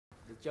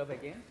Good job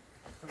again.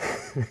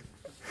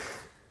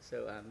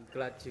 So I'm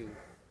glad to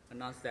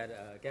announce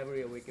that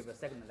Gabriel will give a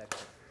second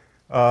lecture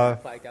on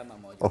Phi-gamma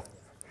module. Oh.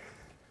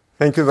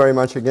 Thank you very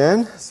much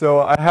again. So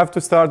I have to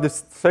start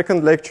this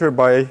second lecture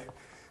by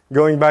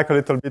going back a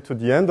little bit to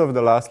the end of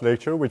the last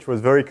lecture, which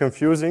was very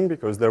confusing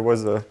because there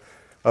was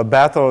a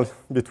battle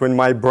between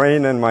my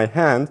brain and my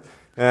hand,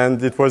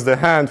 and it was the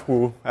hand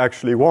who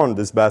actually won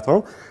this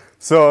battle.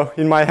 So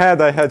in my head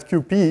I had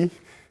QP,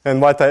 and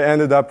what I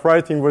ended up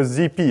writing was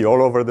ZP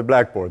all over the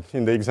blackboard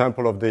in the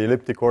example of the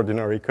elliptic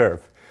ordinary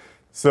curve.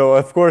 So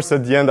of course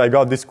at the end I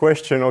got this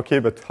question, okay,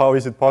 but how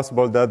is it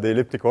possible that the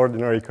elliptic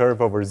ordinary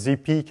curve over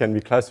ZP can be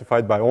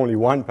classified by only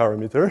one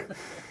parameter?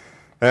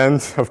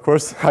 And of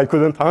course I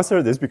couldn't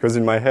answer this because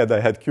in my head I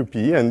had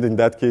QP, and in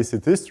that case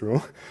it is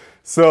true.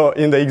 So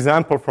in the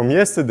example from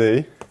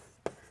yesterday,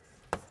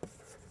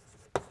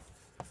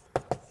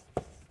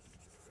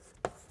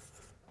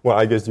 well,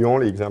 I guess the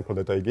only example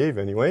that I gave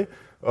anyway,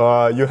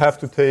 you have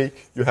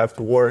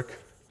to work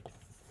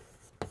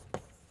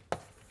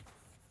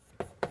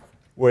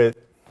with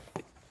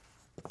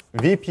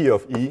VP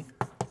of E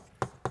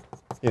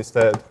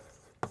instead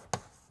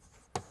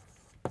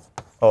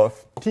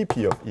of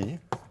TP of E,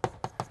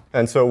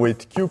 and so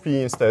with QP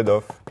instead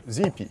of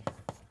ZP.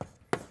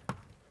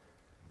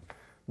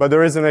 But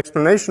there is an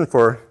explanation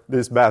for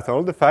this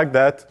battle, the fact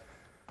that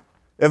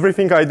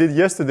everything I did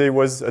yesterday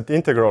was at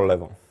integral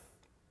level.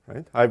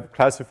 Right? I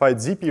classified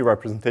ZP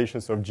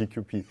representations of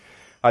GQP.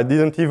 I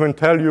didn't even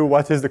tell you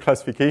what is the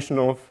classification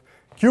of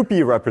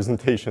QP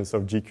representations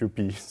of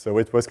GQP, so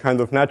it was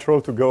kind of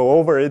natural to go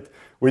over it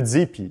with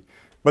ZP.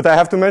 But I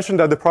have to mention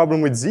that the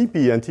problem with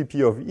ZP and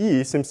TP of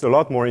E seems a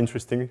lot more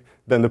interesting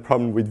than the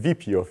problem with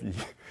VP of E.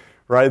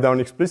 Write down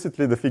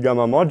explicitly the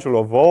Phi-gamma module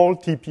of all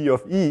TP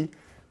of E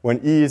when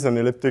E is an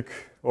elliptic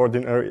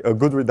ordinary, a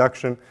good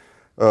reduction,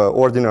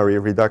 ordinary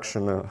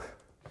reduction,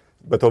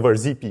 but over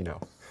ZP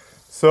now.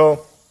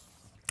 So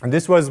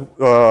this was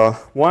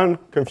one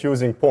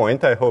confusing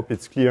point. I hope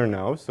it's clear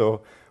now.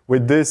 So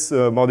with this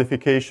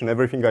modification,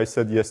 everything I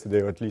said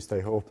yesterday, or at least I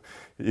hope,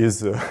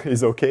 is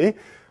okay.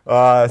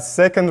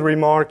 Second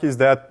remark is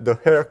that the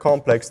hair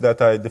complex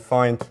that I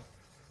defined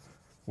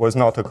was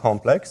not a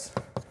complex,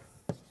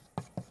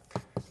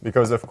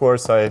 because of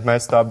course I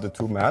messed up the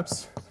two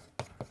maps.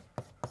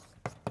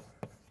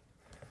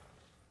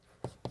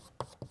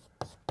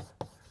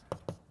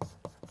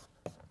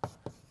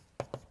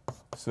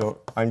 So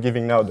I'm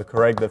giving now the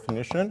correct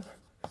definition,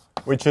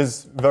 which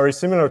is very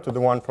similar to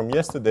the one from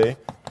yesterday,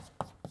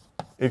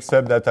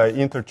 except that I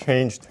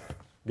interchanged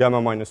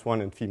gamma minus 1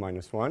 and phi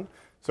minus 1.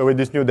 So with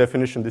this new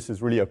definition, this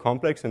is really a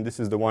complex, and this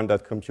is the one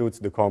that computes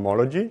the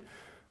cohomology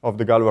of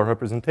the Galois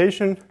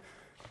representation.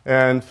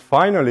 And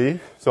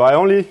finally, so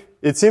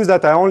it seems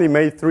that I only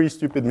made 3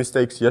 stupid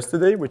mistakes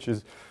yesterday, which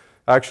is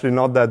actually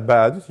not that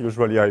bad.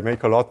 Usually I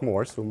make a lot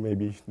more, so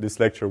maybe this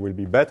lecture will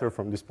be better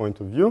from this point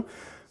of view.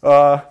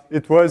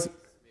 It was...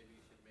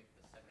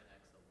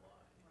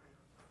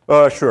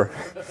 Sure.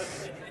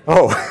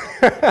 Oh,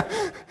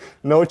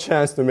 no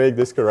chance to make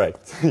this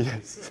correct.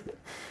 Yes.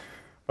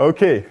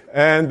 Okay,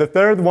 and the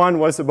third one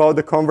was about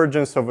the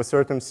convergence of a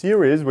certain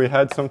series. We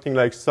had something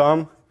like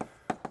sum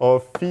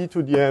of phi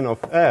to the n of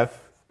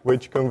f,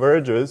 which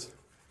converges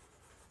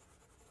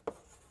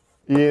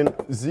in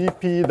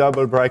ZP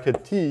double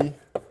bracket T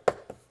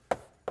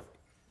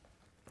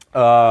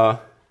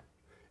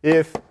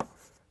if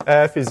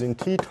f is in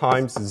T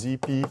times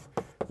ZP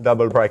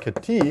double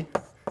bracket T.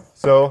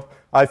 So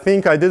I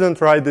think I didn't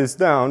write this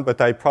down,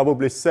 but I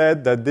probably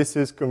said that this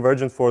is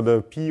convergent for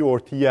the P or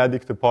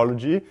p-adic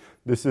topology.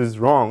 This is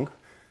wrong.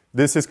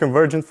 This is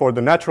convergent for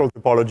the natural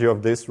topology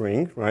of this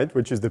ring, right,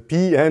 which is the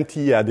P and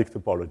t-adic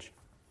topology.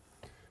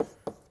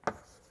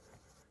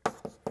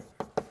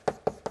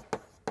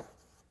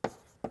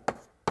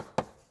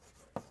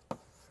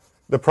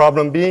 The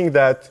problem being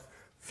that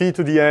phi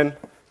to the n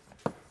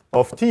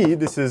of t,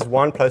 this is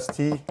 1 plus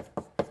t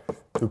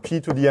to p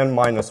to the n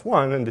minus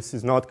 1, and this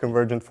is not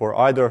convergent for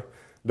either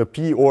the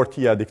p or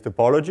t-adic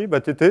topology,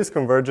 but it is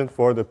convergent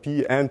for the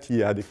p and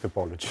t-adic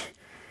topology.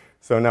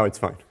 So now it's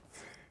fine.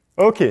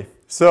 Okay,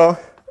 so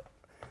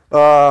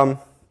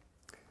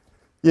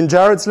in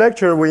Jared's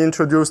lecture, we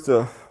introduced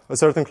a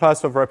certain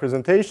class of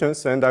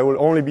representations, and I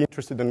will only be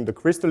interested in the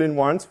crystalline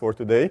ones for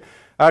today.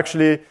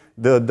 Actually,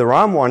 the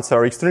RAM ones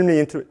are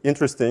extremely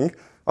interesting.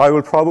 I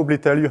will probably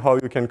tell you how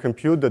you can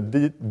compute the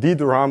d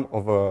RAM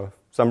of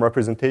some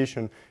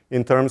representation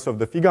in terms of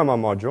the Phi-gamma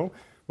module.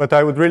 But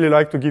I would really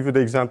like to give you the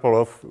example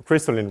of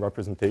crystalline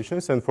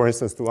representations. And for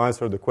instance, to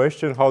answer the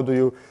question, how do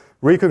you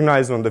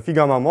recognize on the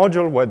Phi-gamma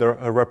module whether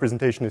a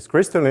representation is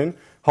crystalline?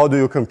 How do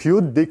you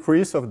compute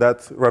decrease of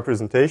that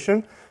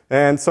representation?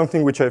 And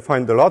something which I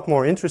find a lot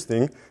more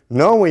interesting,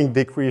 knowing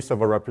decrease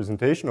of a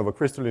representation, of a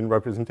crystalline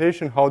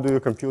representation, how do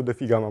you compute the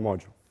Phi-gamma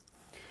module?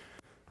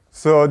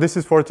 So this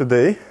is for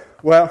today.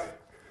 Well,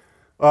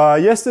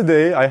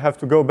 yesterday, I have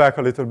to go back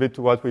a little bit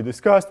to what we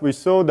discussed. We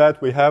saw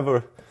that we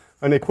have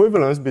an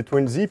equivalence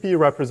between ZP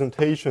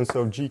representations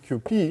of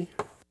GQP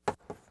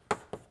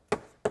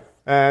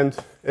and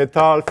et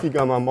al.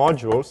 Phi-gamma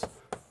modules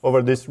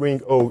over this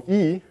ring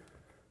OE.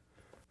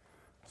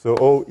 So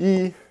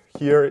OE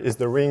here is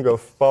the ring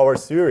of power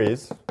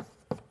series,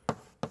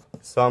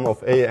 sum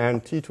of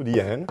an t to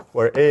the n,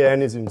 where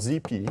an is in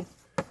Zp,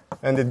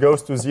 and it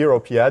goes to 0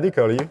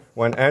 p-adically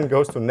when n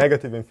goes to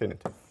negative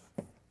infinity.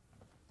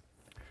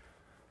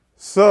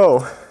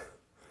 So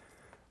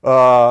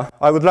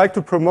I would like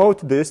to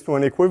promote this to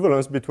an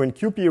equivalence between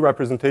QP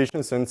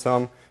representations and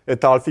some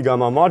étale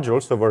Phi-gamma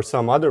modules over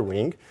some other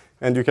ring.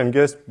 And you can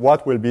guess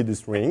what will be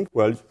this ring.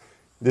 Well,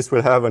 this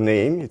will have a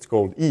name. It's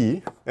called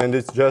E. And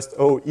it's just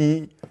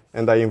OE,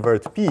 and I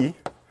invert P.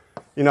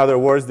 In other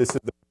words, this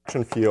is the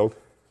action field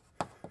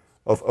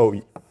of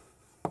OE.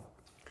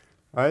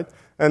 Right?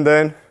 And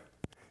then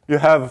you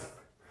have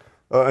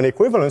an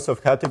equivalence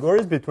of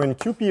categories between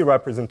QP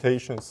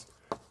representations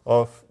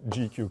of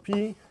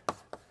GQP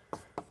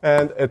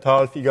and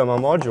étale Phi-gamma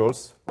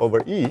modules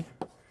over E,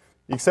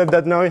 except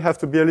that now you have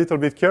to be a little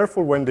bit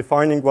careful when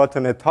defining what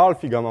an étale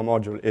Phi-gamma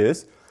module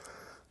is,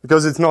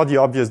 because it's not the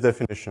obvious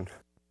definition.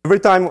 Every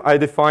time I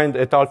defined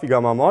étale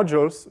Phi-gamma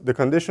modules, the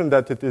condition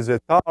that it is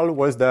étale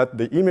was that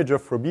the image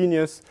of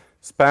Frobenius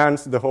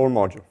spans the whole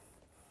module.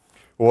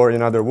 Or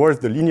in other words,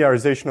 the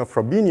linearization of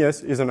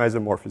Frobenius is an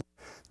isomorphism.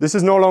 This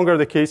is no longer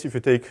the case if you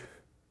take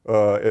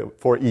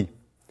for E.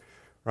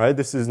 Right?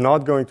 This is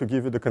not going to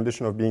give you the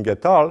condition of being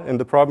étale, and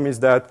the problem is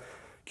that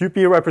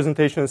QP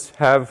representations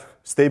have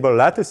stable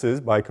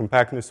lattices by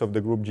compactness of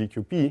the group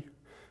GQP.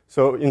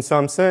 So in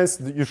some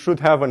sense, you should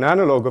have an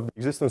analog of the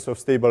existence of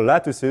stable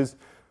lattices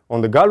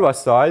on the Galois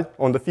side,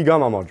 on the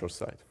Phi-gamma module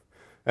side.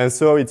 And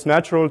so it's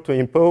natural to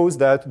impose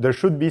that there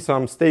should be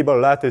some stable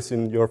lattice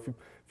in your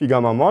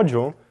Phi-gamma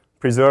module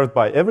preserved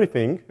by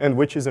everything, and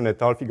which is an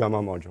étale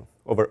Phi-gamma module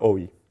over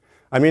OE.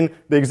 I mean,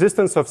 the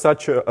existence of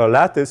such a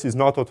lattice is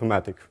not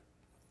automatic.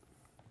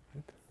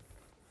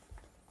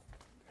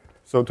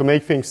 So to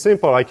make things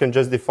simple, I can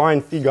just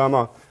define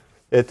Phi-gamma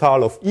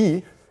étale of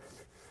E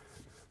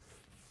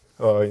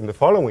in the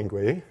following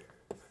way.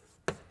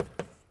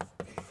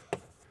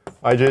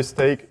 I just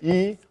take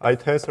E, I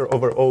tensor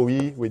over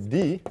OE with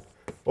D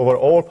over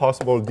all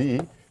possible D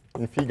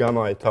in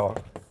Phi-gamma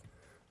étale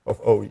of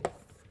OE.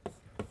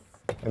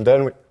 And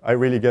then I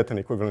really get an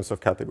equivalence of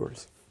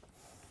categories.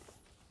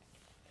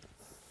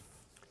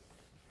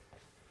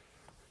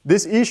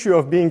 This issue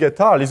of being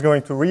étale is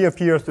going to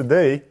reappear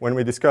today when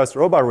we discuss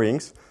Roba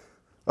rings.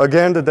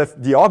 Again,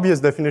 the obvious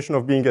definition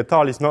of being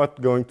étale is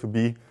not going to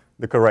be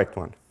the correct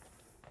one.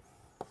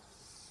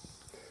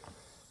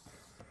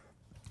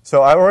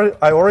 So I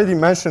already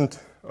mentioned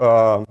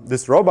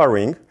this Roba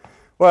ring.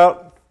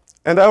 Well,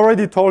 and I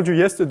already told you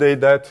yesterday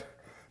that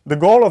the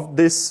goal of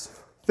this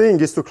thing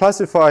is to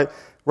classify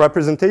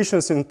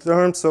representations in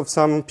terms of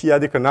some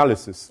p-adic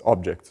analysis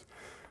objects.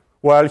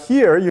 While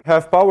here you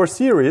have power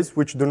series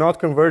which do not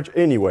converge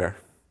anywhere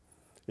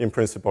in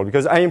principle,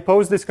 because I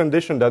impose this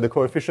condition that the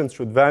coefficients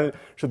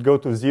should go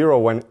to 0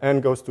 when n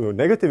goes to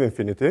negative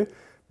infinity,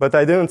 but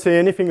I didn't say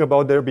anything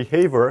about their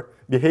behavior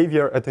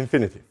at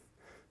infinity.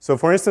 So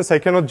for instance, I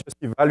cannot just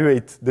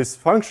evaluate this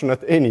function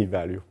at any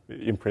value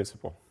in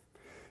principle.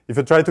 If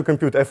you try to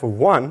compute f of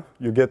 1,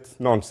 you get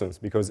nonsense,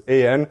 because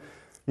an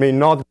may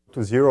not go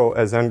to 0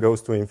 as n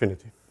goes to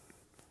infinity.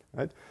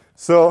 Right?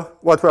 So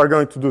what we are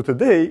going to do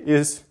today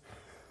is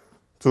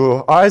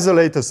to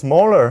isolate a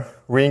smaller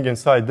ring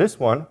inside this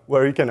one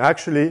where you can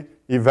actually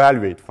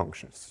evaluate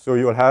functions. So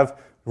you'll have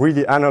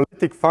really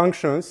analytic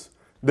functions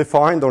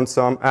defined on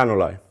some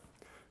annuli.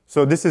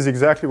 So this is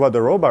exactly what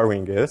the Roba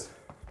ring is.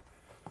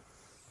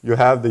 You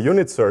have the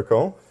unit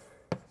circle,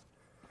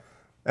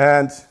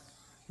 and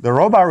the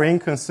Roba ring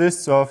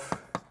consists of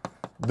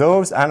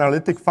those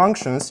analytic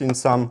functions in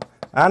some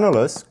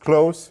annulus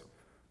close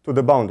to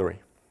the boundary.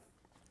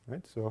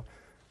 Right? So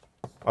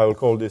I will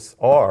call this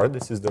R.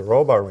 This is the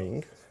Roba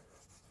ring.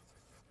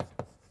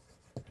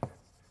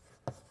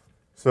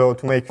 So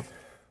to make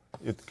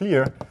it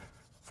clear,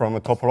 from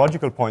a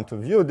topological point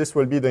of view, this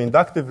will be the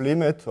inductive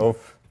limit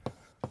of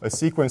a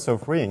sequence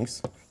of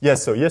rings.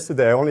 Yes, so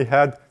yesterday I only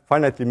had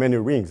finitely many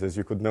rings, as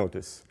you could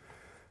notice.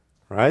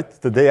 Right?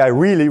 Today I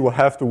really will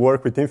have to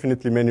work with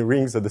infinitely many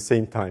rings at the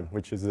same time,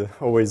 which is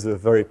always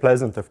very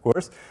pleasant, of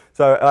course.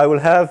 So I will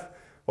have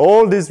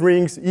all these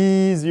rings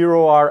E,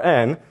 0, R,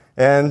 N.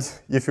 And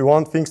if you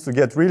want things to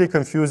get really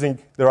confusing,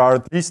 there are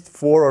at least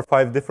 4 or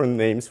 5 different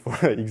names for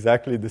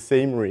exactly the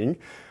same ring.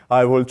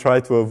 I will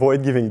try to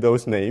avoid giving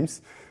those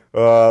names.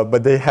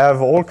 But they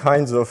have all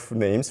kinds of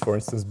names. For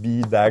instance,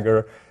 B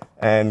dagger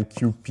N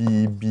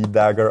QP, B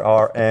dagger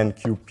R N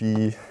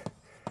QP,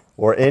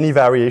 or any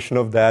variation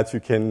of that.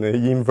 You can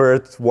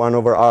invert 1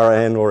 over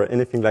Rn or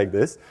anything like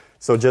this.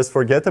 So just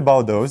forget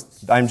about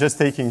those. I'm just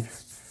taking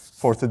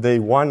for today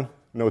one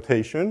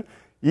notation.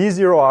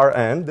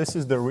 E0Rn, this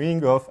is the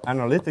ring of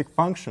analytic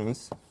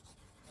functions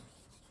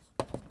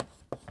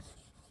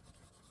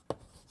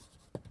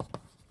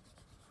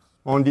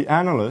on the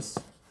annulus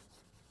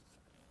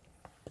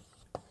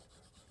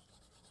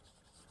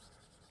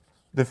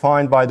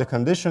defined by the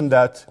condition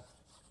that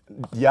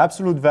the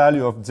absolute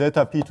value of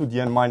zeta p to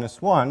the n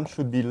minus 1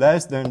 should be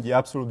less than the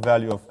absolute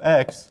value of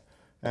x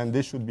and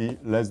this should be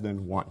less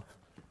than 1.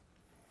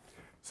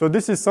 So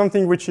this is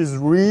something which is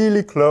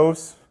really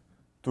close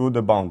to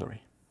the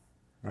boundary,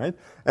 right?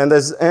 And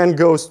as n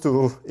goes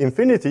to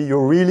infinity, you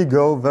really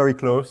go very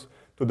close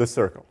to the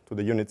circle, to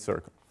the unit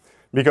circle.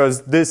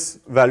 Because this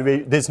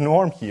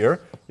norm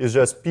here is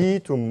just p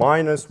to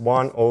minus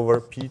 1 over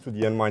p to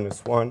the n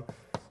minus 1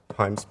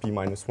 times p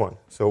minus 1.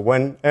 So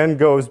when n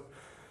goes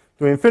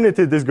to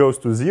infinity, this goes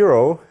to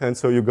 0, and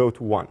so you go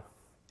to 1.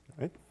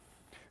 Right?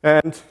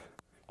 And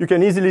you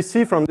can easily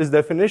see from this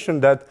definition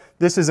that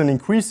this is an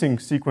increasing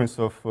sequence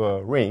of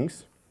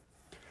rings.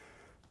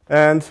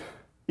 And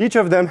each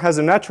of them has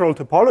a natural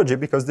topology,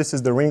 because this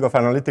is the ring of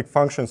analytic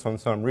functions on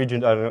some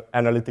rigid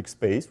analytic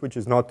space, which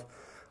is not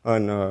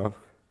an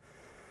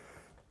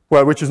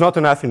which is not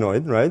an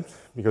affinoid, right?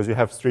 Because you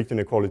have strict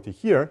inequality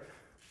here.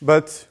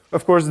 But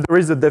of course, there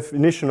is a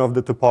definition of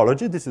the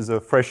topology. This is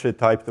a Frechet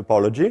type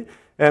topology.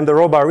 And the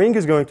rho bar ring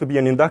is going to be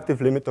an inductive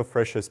limit of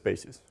Frechet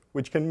spaces,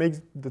 which can make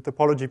the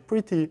topology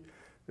pretty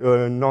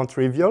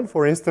non-trivial.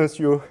 For instance,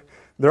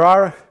 there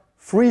are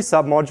 3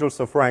 submodules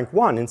of rank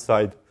 1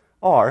 inside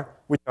R,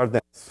 which are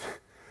dense.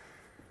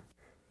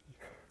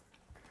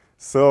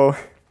 So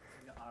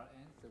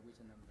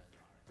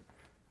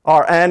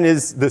Rn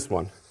is this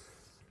one.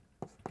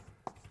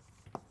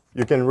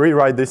 You can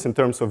rewrite this in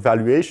terms of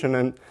valuation,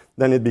 and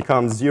then it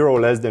becomes 0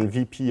 less than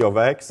Vp of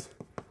x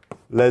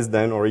less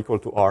than or equal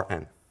to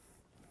Rn.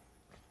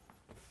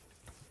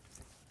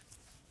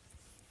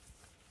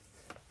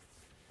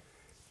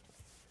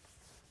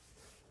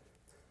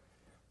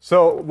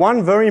 So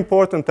one very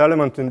important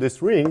element in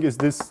this ring is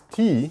this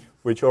T,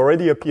 which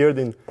already appeared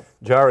in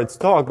Jared's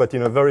talk, but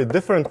in a very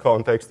different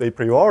context a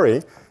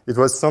priori. It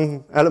was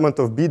some element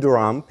of B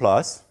Durham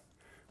plus,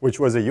 which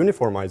was a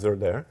uniformizer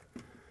there.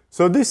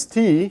 So this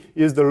T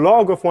is the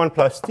log of 1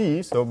 plus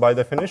T. So by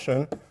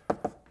definition,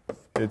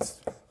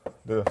 it's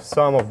the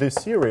sum of this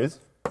series.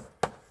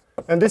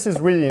 And this is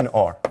really in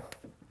R.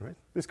 Right?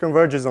 This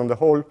converges on the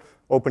whole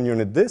open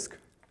unit disk.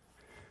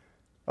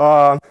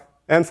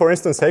 And for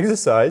instance,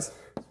 exercise,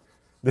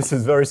 this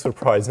is very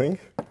surprising.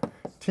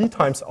 T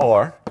times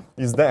R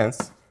is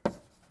dense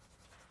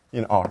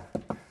in R.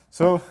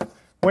 So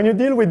when you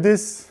deal with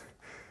these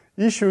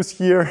issues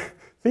here,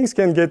 things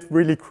can get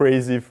really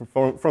crazy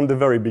from the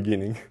very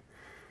beginning.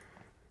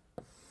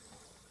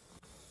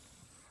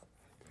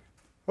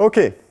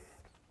 OK,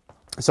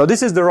 so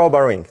this is the rho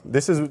bar ring.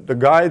 This is the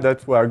guy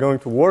that we are going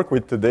to work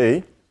with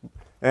today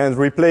and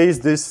replace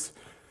this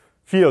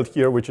field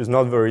here, which is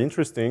not very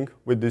interesting,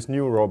 with this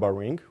new rho bar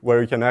ring,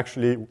 where you can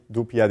actually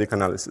do p-adic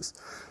analysis.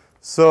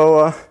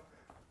 So,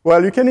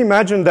 well, you can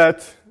imagine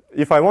that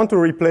if I want to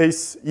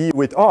replace E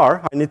with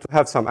R, I need to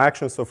have some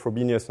actions of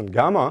Frobenius and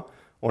gamma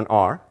on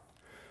R.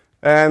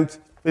 And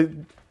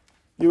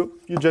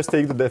you just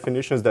take the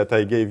definitions that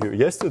I gave you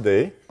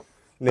yesterday,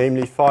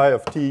 namely phi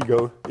of t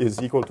is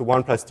equal to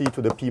 1 plus t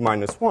to the p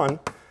minus 1,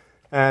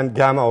 and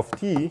gamma of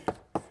t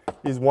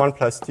is 1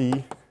 plus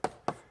t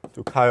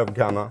to chi of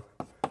gamma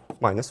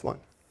minus 1.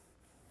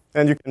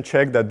 And you can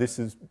check that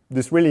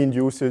this really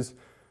induces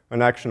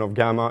an action of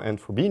gamma and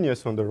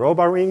Frobenius on the rho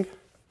bar ring.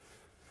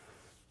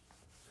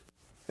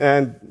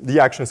 And the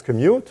actions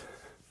commute.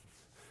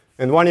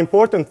 And one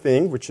important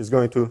thing, which is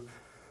going to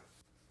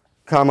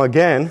come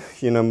again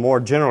in a more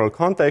general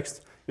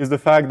context, is the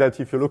fact that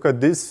if you look at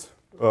these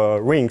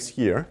rings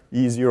here,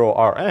 E0,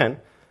 Rn,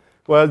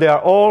 well, they are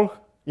all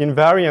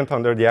invariant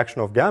under the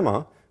action of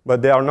gamma,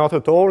 but they are not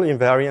at all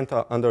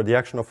invariant under the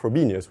action of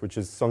Frobenius, which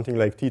is something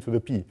like t to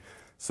the p.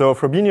 So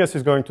Frobenius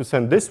is going to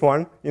send this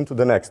one into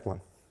the next one.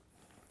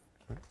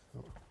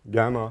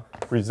 Gamma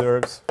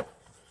preserves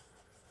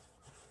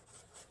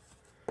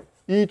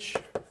each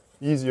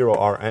E0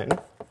 Rn,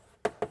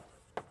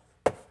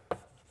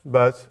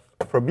 but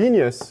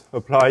Frobenius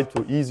applied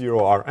to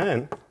E0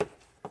 Rn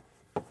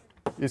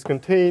is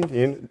contained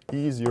in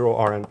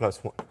E0 Rn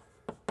plus 1.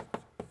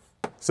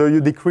 So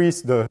you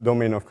decrease the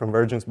domain of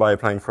convergence by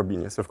applying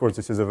Frobenius. Of course,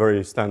 this is a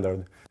very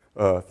standard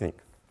thing.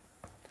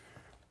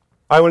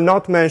 I will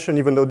not mention,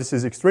 even though this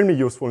is extremely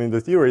useful in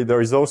the theory, there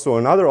is also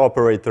another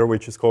operator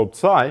which is called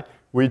psi,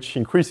 which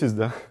increases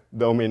the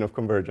domain of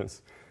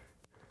convergence.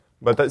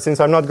 But since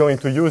I'm not going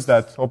to use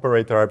that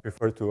operator, I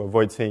prefer to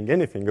avoid saying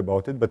anything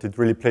about it, but it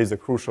really plays a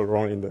crucial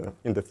role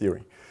in the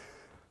theory.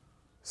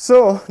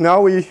 So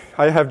now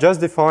I have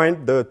just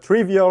defined the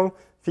trivial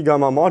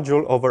Phi-gamma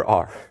module over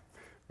R,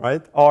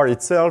 right? R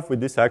itself with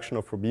this action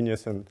of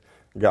Frobenius and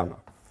gamma.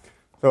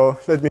 So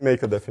let me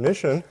make a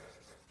definition.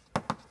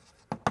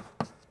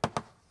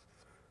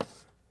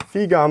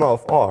 Phi-gamma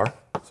of R,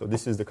 so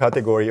this is the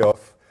category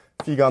of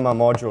Phi-gamma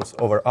modules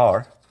over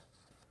R.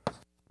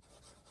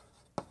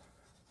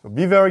 So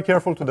be very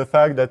careful to the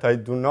fact that I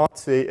do not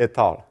say et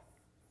al.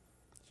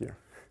 Here.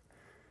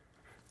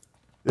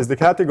 Is the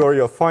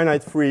category of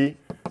finite free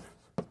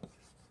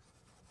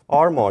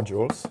R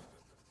modules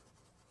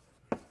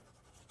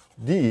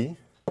D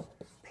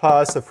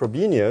plus a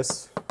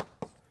Frobenius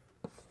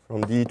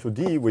from D to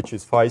D, which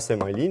is phi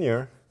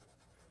semi-linear,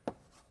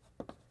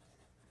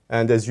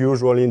 and as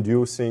usual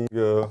inducing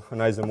an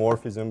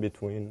isomorphism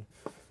between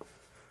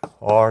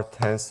R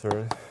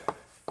tensor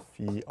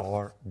phi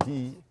R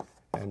D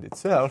and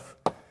itself.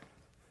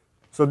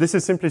 So this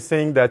is simply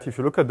saying that if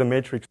you look at the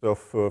matrix of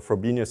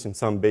Frobenius in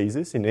some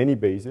basis, in any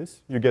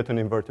basis, you get an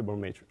invertible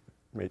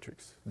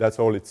matrix. That's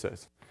all it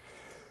says.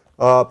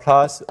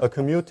 Plus a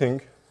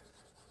commuting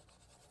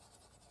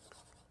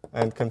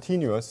and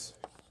continuous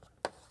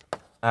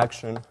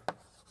action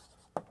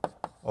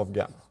of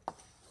gamma.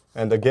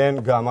 And again,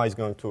 gamma is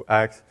going to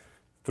act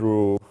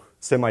through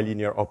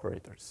semi-linear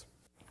operators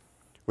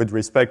with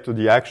respect to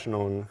the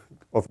action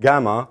of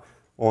gamma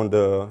on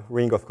the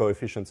ring of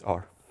coefficients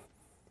R.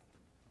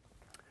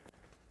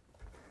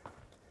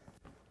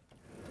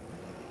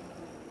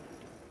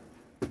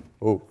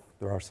 Oh,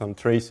 there are some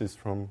traces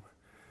from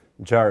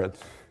Jared.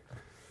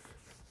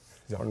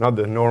 These are not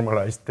the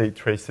normalized state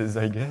traces,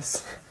 I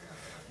guess.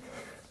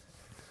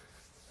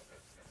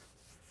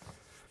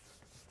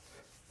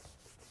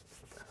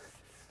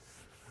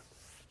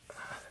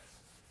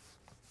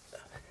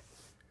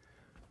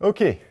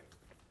 Okay.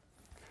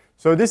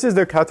 So this is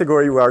the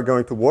category we are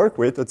going to work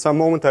with. At some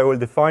moment, I will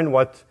define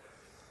what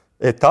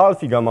étal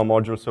Phi-gamma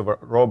modules of a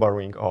rho bar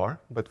ring are.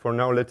 But for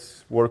now,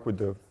 let's work with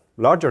the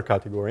larger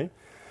category.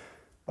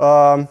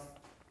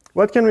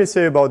 What can we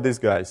say about these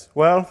guys?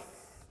 Well,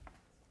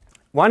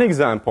 one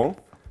example,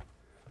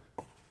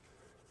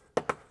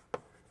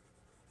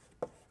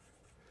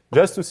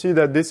 just to see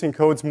that this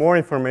encodes more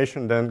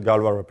information than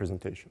Galois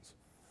representations.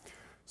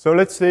 So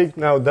let's take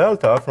now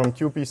delta from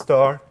QP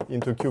star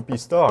into QP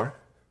star.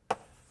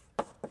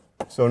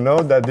 So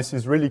note that this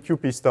is really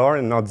QP star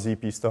and not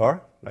ZP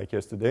star, like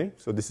yesterday.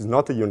 So this is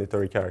not a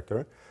unitary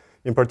character.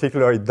 In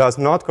particular, it does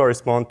not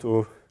correspond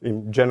to,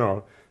 in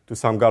general, to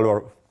some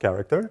Galois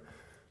character.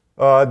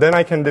 Then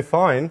I can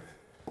define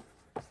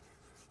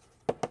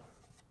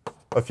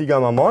a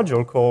Phi-gamma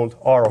module called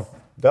R of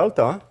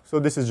delta. So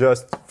this is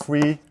just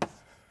free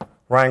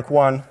rank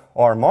 1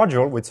 R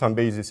module with some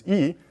basis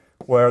E,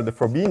 where the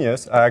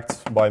Frobenius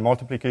acts by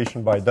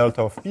multiplication by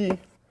delta of P,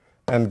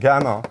 and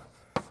gamma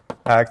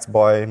acts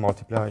by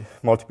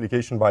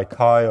multiplication by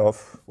chi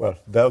of, well,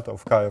 delta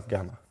of chi of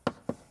gamma.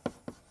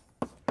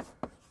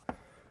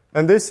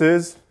 And this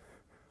is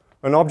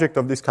an object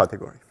of this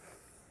category.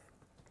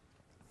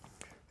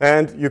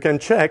 And you can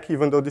check,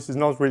 even though this is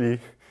not really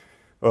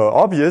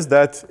obvious,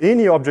 that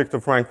any object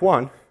of rank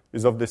 1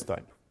 is of this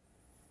type.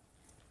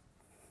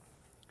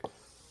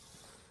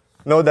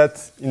 Note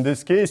that in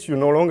this case, you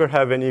no longer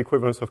have any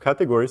equivalence of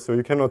categories, so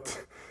you cannot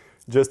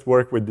just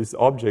work with these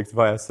objects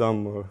via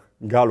some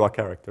Galois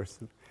characters.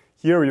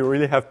 Here, you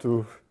really have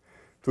to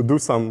do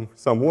some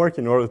work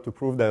in order to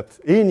prove that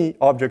any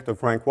object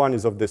of rank 1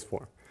 is of this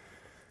form.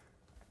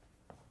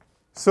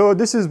 So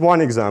this is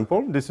one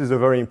example. This is a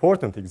very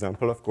important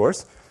example, of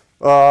course.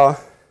 For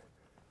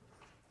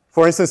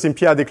instance, in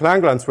p-adic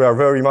Lagrange, we are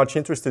very much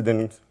interested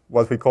in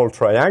what we call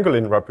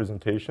triangulin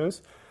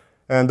representations.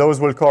 And those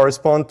will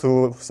correspond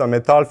to some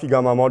étal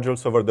Phi-gamma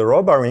modules over the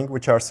rho bar ring,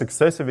 which are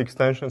successive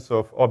extensions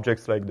of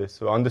objects like this.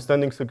 So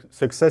understanding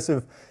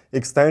successive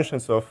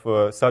extensions of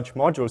such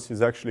modules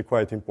is actually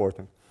quite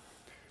important.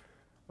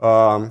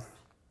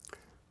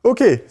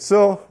 Okay,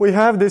 so we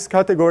have this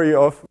category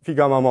of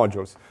Phi-gamma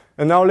modules.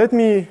 And now let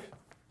me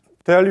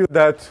tell you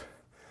that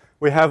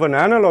we have an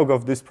analog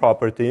of this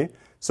property.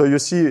 So you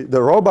see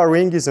the rho bar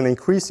ring is an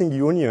increasing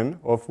union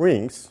of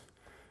rings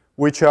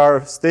which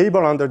are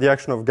stable under the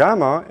action of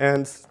gamma,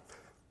 and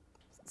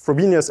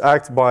Frobenius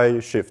acts by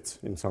shifts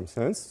in some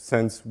sense,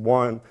 sends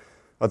one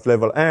at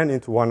level n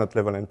into one at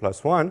level n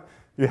plus 1.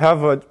 You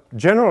have a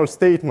general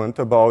statement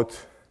about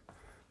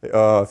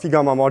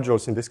Phi-gamma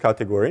modules in this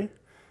category.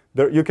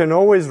 You can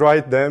always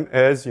write them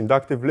as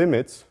inductive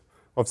limits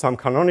of some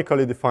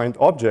canonically defined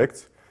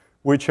objects,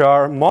 which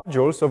are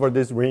modules over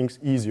these rings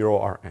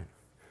E0Rn.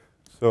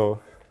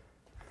 So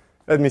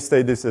let me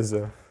state this as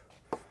a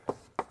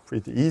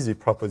pretty easy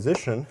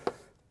proposition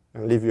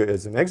and leave you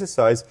as an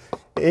exercise.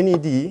 Any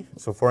D,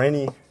 so for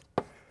any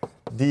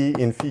D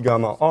in phi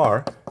gamma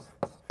R,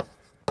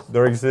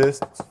 there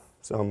exists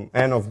some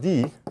n of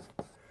D,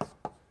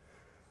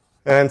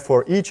 and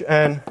for each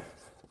n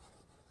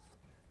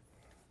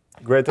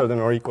greater than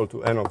or equal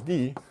to n of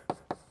D,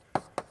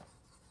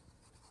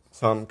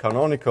 some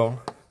canonical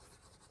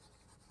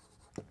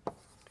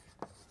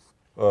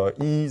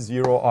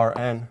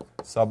E0Rn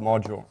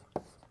submodule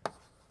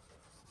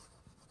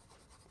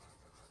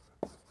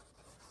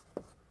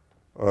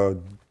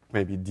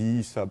maybe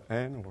D sub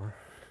n, or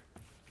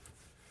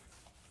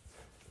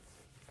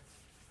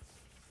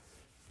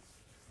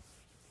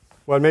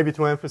well, maybe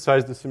to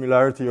emphasize the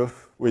similarity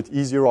with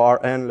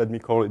E0Rn, let me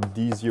call it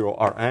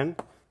D0Rn.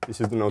 This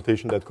is the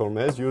notation that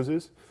Colmez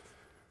uses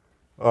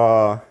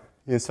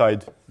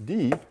inside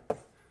D,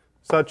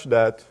 such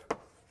that,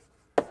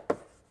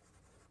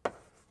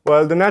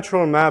 well, the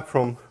natural map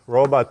from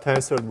rho bar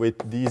tensored with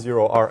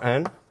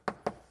D0Rn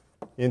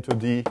into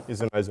D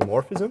is an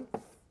isomorphism.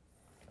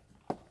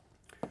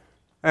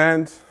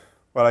 And,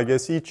 well, I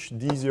guess each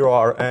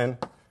D0Rn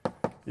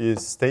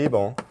is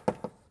stable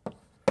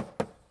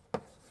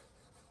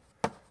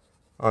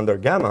under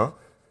gamma.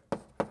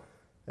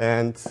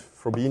 And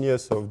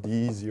Frobenius of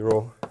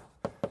D0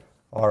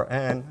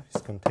 Rn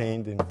is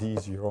contained in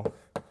D0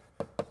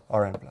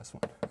 Rn plus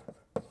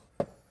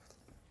 1.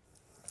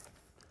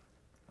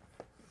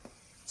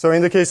 So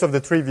in the case of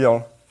the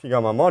trivial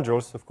Phi-gamma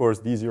modules, of course,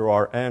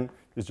 D0 Rn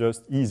is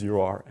just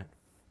E0 Rn.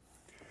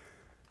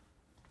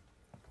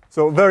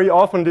 So very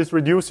often this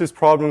reduces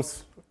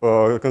problems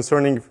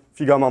concerning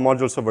Phi-gamma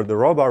modules over the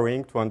Roba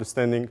ring to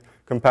understanding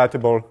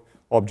compatible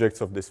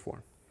objects of this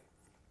form.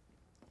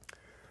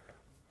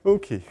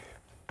 Okay.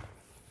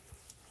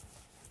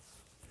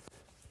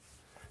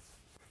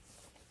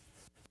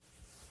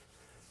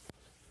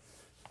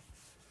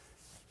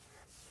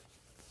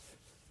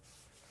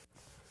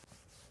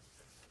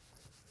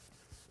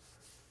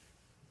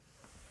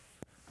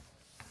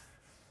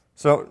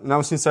 So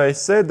now, since I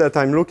said that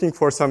I'm looking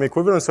for some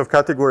equivalence of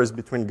categories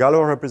between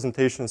Galois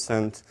representations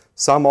and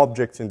some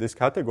objects in this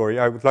category,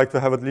 I would like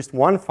to have at least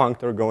one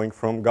functor going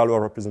from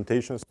Galois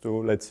representations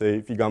to, let's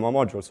say, Phi-gamma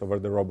modules over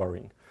the Roba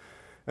ring.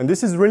 And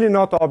this is really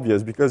not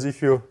obvious, because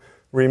if you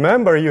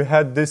remember, you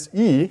had this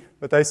E,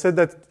 but I said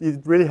that it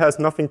really has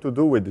nothing to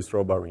do with this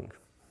Roba ring,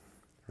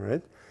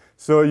 right?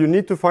 So you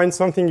need to find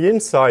something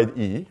inside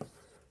E,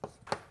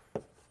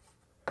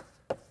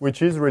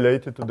 which is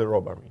related to the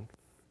Roba ring.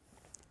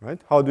 Right?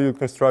 How do you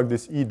construct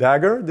this E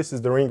dagger? This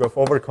is the ring of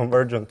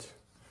overconvergent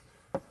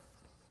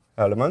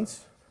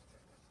elements.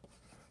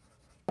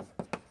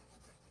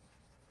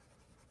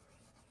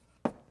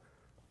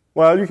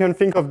 Well, you can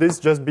think of this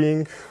just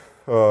being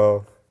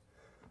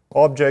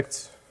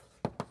objects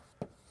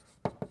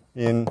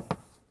in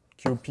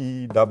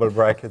QP double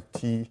bracket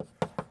T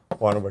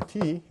 1 over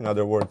T. In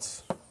other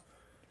words,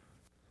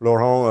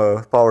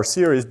 Laurent power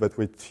series, but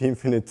with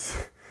infinite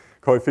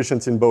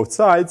coefficients in both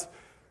sides.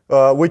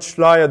 Which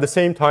lie at the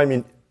same time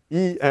in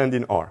E and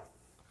in R.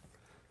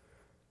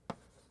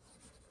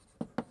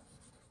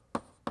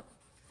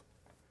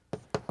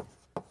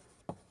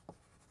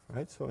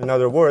 Right? So in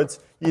other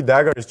words, E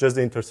dagger is just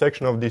the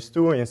intersection of these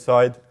two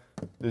inside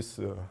this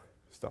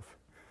stuff.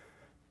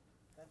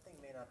 That thing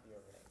may not be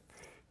a ring.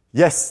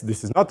 Yes,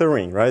 this is not a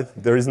ring, right?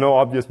 There is no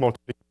obvious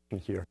multiplication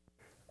here.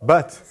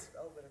 But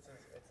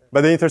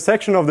the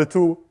intersection of the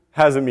two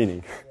has a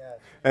meaning. Yeah,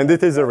 and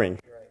it is a ring.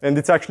 right. And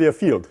it's actually a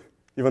field,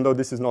 even though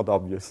this is not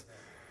obvious.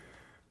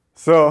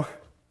 So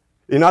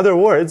in other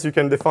words, you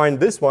can define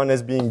this one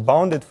as being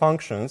bounded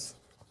functions.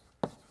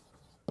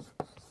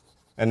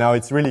 And now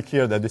it's really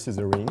clear that this is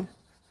a ring.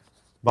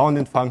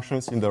 Bounded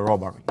functions in the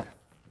Roba ring.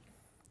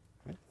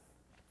 Okay.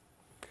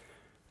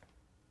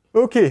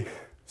 Okay,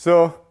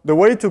 so the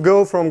way to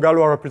go from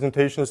Galois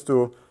representations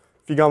to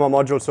Phi-gamma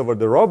modules over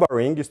the Roba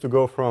ring is to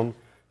go from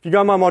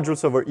Phi-gamma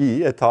modules over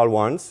E et al.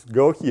 Once,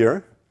 go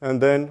here, and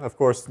then, of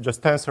course,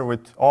 just tensor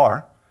with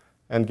R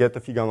and get the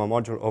Phi-gamma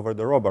module over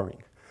the Roba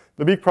ring.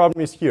 The big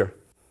problem is here.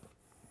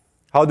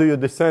 How do you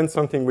descend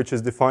something which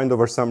is defined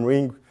over some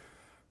ring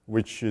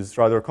which is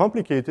rather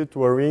complicated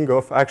to a ring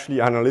of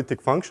actually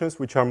analytic functions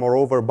which are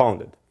moreover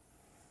bounded?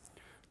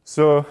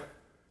 So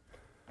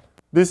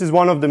this is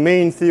one of the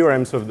main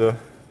theorems of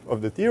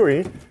the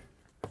theory.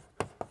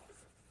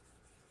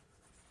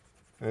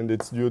 And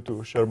it's due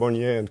to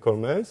Charbonnier and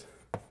Colmez.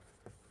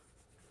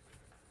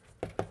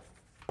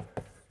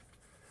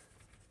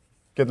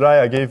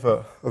 Kedlaya gave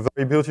a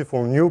very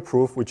beautiful new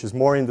proof, which is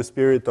more in the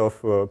spirit of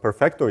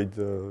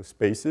perfectoid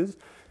spaces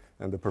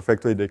and the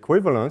perfectoid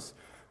equivalence.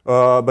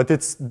 But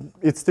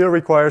it still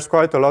requires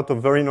quite a lot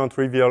of very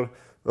non-trivial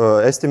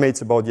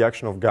estimates about the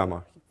action of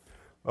gamma.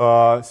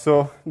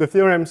 So the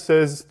theorem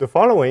says the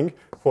following.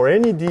 For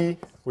any D,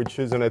 which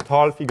is an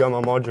étale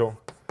Phi-gamma module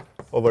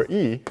over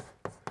E,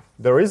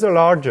 there is a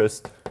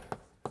largest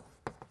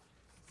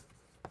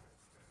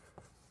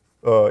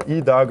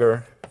E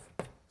dagger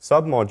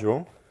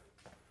submodule.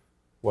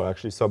 Well,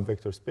 actually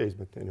subvector space,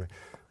 but anyway,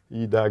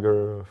 E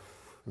dagger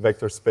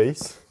vector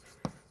space,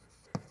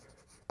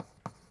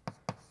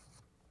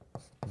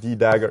 D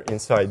dagger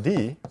inside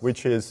D,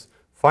 which is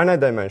finite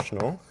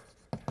dimensional,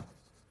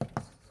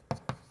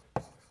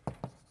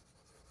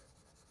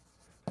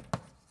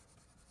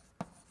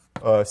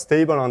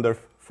 stable under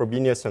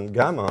Frobenius and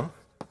gamma.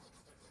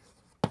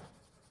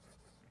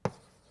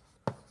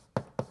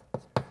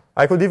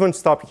 I could even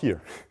stop here.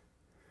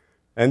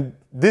 And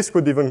this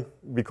could even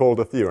be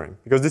called a theorem,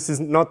 because this is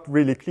not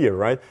really clear,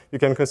 right? You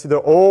can consider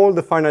all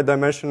the finite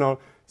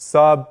dimensional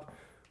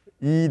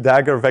sub-E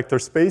dagger vector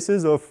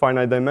spaces of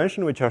finite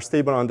dimension, which are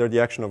stable under the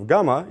action of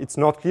gamma. It's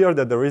not clear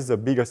that there is a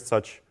biggest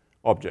such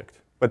object,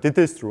 but it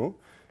is true.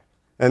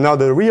 And now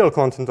the real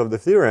content of the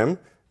theorem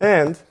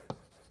and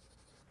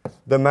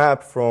the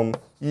map from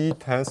E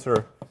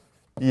tensor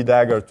E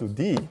dagger to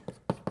D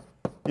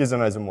is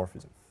an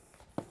isomorphism.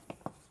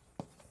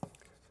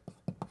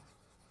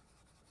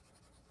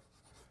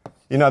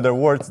 In other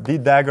words, D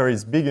dagger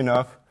is big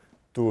enough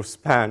to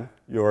span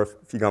your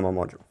Phi-gamma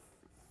module.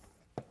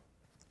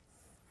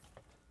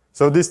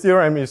 So this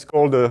theorem is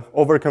called the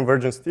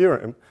overconvergence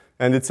theorem,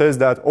 and it says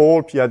that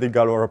all p-adic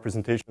Galois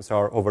representations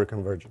are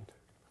overconvergent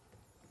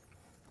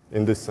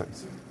in this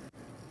sense.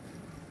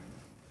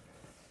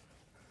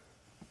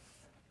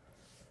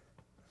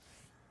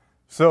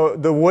 So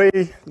the way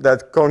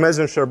that Colmez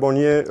and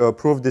Charbonnier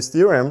proved this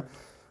theorem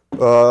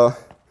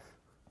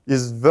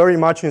is very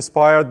much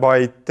inspired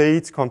by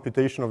Tate's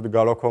computation of the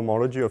Galois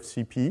cohomology of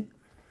CP.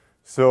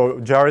 So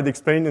Jared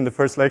explained in the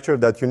first lecture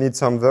that you need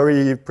some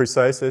very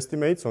precise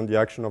estimates on the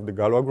action of the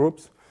Galois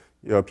groups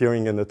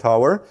appearing in the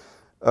tower.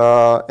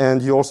 And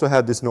you also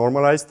had these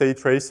normalized Tate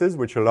traces,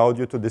 which allowed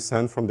you to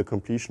descend from the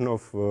completion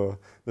of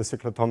the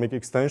cyclotomic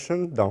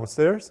extension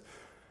downstairs.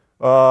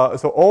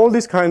 So all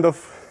these kind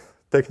of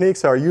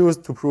techniques are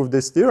used to prove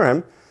this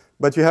theorem,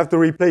 but you have to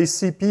replace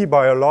CP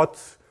by a lot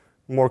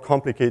more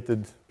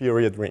complicated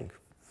period ring,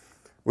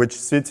 which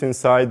sits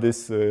inside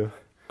this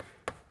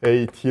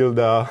A tilde,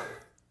 I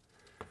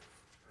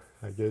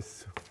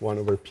guess, 1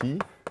 over P.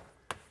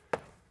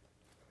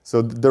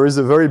 So there is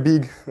a very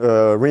big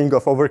ring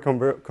of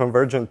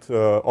over-convergent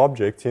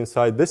objects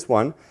inside this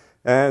one,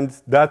 and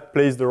that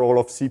plays the role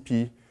of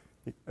CP.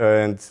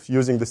 And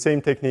using the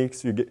same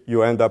techniques,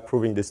 you end up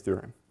proving this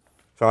theorem.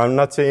 So I'm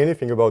not saying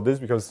anything about this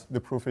because the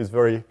proof is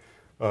very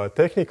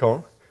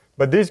technical,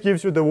 but this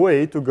gives you the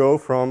way to go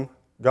from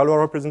Galois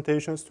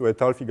representations to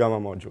étale Phi-gamma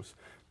modules.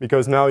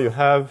 Because now you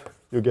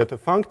get a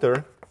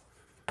functor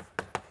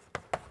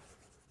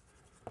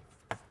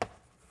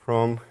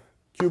from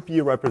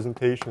QP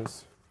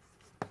representations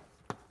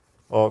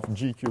of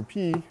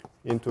GQP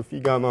into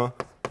Phi-gamma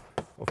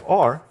of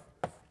R.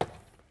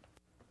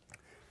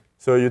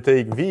 So you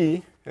take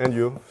V and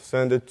you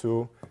send it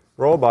to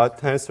robot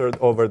tensored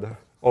over the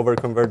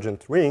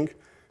over-convergent ring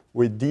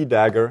with D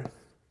dagger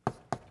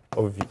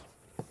of V.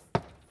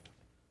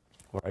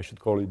 Or I should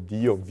call it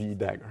D of V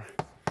dagger.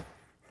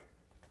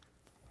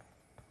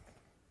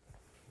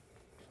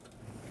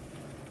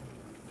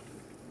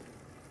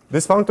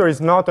 This functor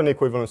is not an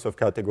equivalence of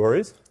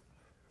categories.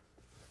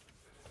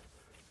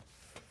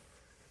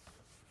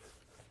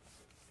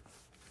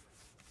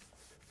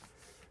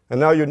 And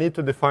now you need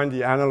to define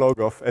the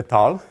analog of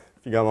étale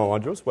Phi-gamma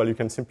modules. Well, you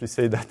can simply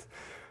say that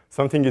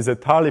something is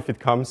étale if it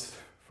comes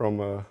from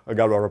a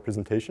Galois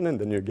representation, and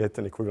then you get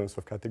an equivalence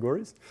of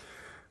categories.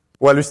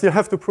 Well, you still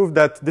have to prove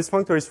that this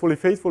functor is fully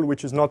faithful,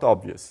 which is not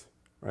obvious,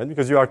 right?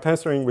 Because you are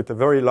tensoring with a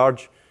very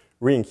large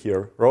ring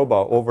here, ρ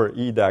over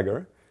E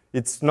dagger.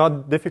 It's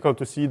not difficult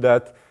to see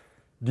that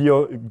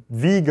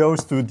V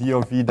goes to D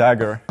of V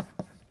dagger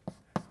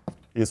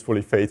is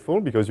fully faithful,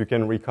 because you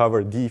can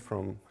recover D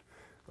from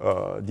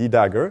D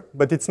dagger.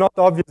 But it's not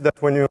obvious that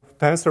when you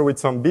tensor with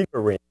some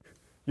bigger ring,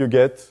 you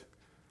get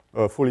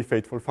a fully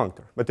faithful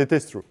functor. But it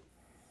is true.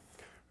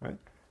 Right?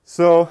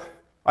 So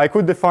I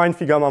could define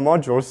Phi-gamma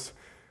modules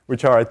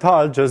which are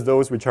étale, just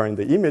those which are in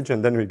the image,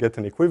 and then we get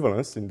an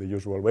equivalence in the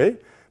usual way.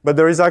 But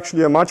there is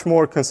actually a much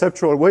more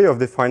conceptual way of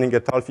defining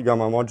étale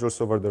Phi-gamma modules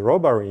over the ρ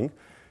ring.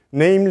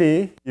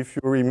 Namely, if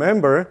you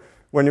remember,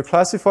 when you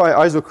classify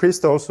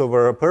isocrystals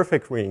over a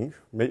perfect ring,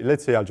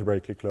 let's say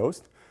algebraically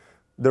closed,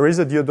 there is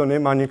a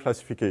Dieudonné-Manin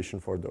classification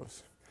for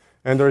those.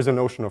 And there is a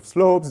notion of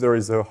slopes, there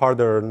is a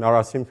harder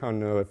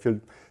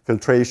Narasimhan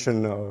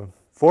filtration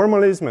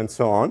formalism, and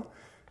so on.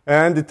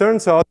 And it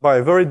turns out, by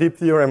a very deep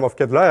theorem of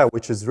Kedlaya,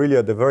 which is really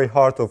at the very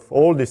heart of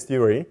all this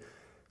theory,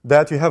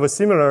 that you have a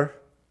similar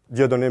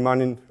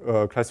Dieudonné-Manin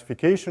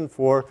classification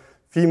for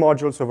phi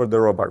modules over the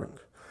ρ ring.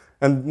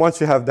 And once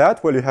you have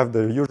that, well, you have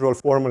the usual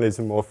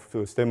formalism of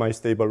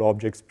semi-stable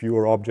objects,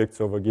 pure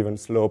objects over given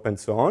slope, and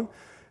so on.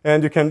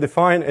 And you can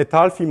define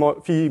étale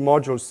phi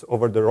modules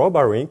over the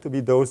ρ ring to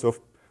be those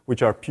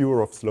which are pure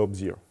of slope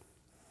 0.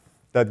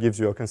 That gives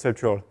you a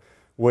conceptual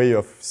way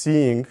of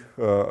seeing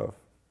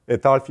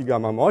étale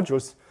Phi-gamma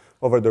modules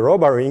over the ρ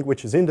ring,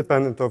 which is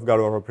independent of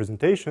Galois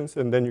representations,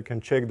 and then you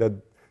can check that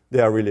they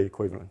are really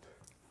equivalent.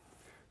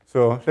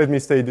 So let me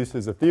say this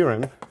is a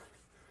theorem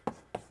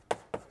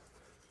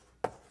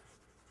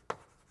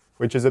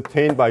which is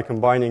obtained by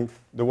combining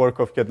the work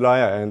of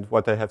Kedlaya and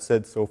what I have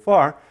said so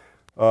far.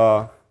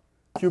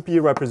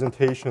 QP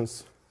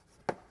representations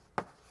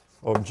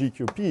of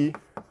GQP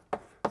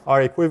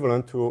are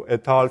equivalent to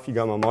étale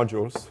Phi-gamma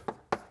modules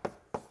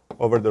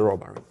over the ρ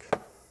ring.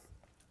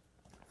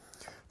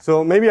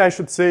 So maybe I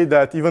should say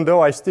that even though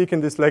I stick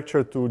in this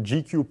lecture to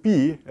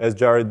GQP, as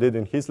Jared did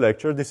in his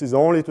lecture, this is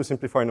only to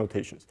simplify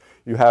notations.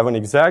 You have an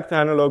exact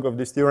analog of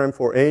this theorem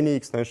for any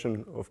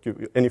extension of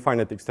QP, any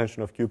finite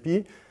extension of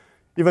QP,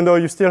 even though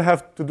you still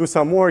have to do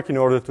some work in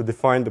order to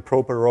define the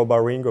proper ρ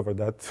ring over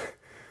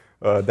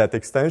that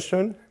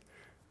extension.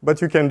 But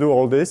you can do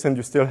all this, and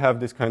you still have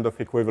this kind of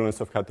equivalence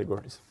of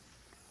categories.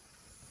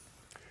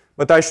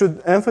 But I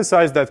should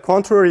emphasize that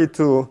contrary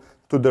to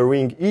the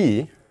ring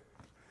E,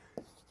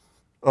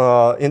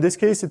 in this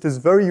case, it is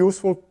very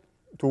useful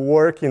to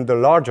work in the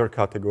larger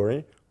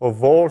category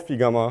of all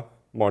Phi-gamma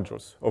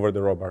modules over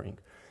the ρ ring.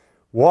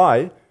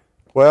 Why?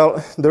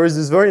 Well, there is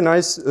this very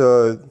nice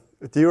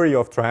theory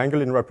of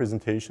triangling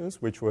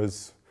representations, which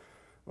was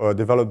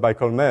developed by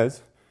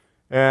Colmez.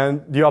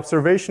 And the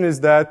observation is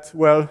that,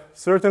 well,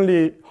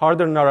 certainly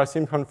harder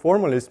Narasimhan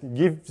formalism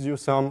gives you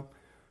some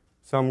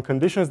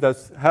conditions that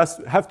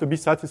have to be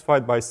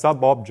satisfied by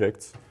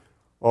sub-objects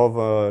of,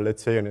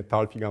 let's say, an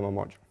étale Phi-gamma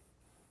module.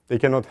 They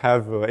cannot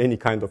have any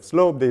kind of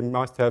slope. They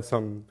must have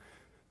some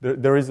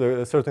there is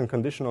a certain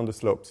condition on the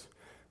slopes.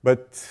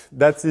 But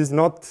that is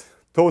not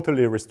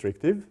totally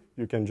restrictive.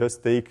 You can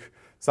just take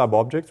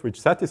sub-objects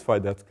which satisfy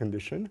that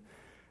condition.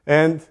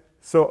 And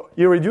so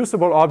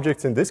irreducible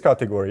objects in this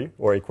category,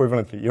 or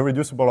equivalently,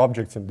 irreducible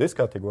objects in this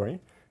category,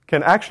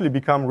 can actually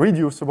become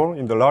reducible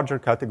in the larger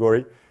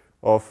category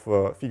of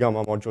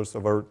Phi-gamma modules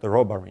over the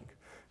Roba ring.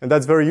 And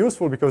that's very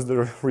useful because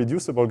the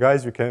reducible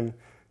guys you can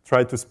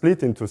try to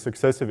split into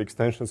successive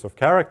extensions of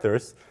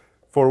characters.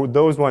 For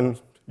those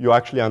ones, you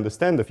actually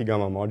understand the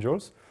Phi-gamma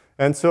modules.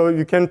 And so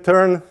you can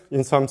turn,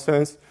 in some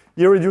sense,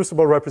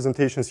 irreducible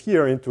representations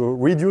here into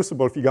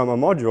reducible Phi-gamma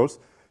modules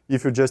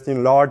if you just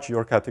enlarge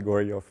your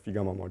category of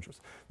Phi-gamma modules.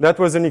 That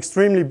was an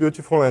extremely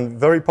beautiful and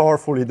very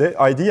powerful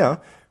idea,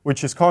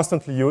 which is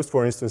constantly used,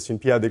 for instance, in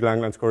p-adic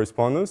Langlands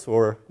correspondence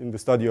or in the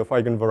study of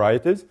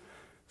eigenvarieties.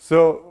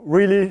 So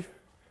really,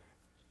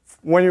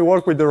 when you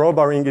work with the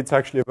Roba ring, it's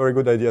actually a very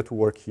good idea to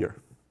work here.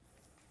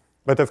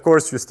 But of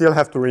course, you still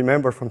have to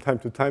remember from time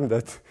to time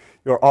that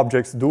your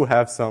objects do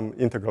have some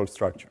integral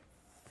structure.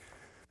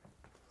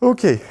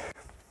 Okay.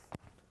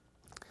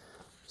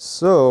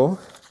 So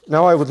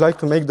now I would like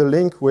to make the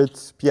link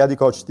with p-adic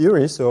Hodge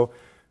theory. So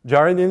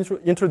Jared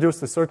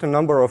introduced a certain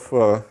number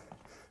of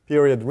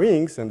period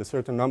rings and a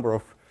certain number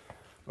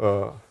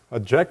of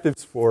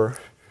adjectives for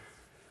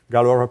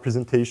Galois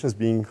representations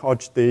being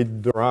Hodge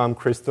state, de Rham,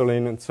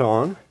 crystalline, and so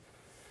on.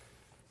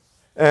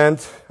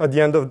 And at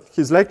the end of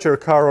his lecture,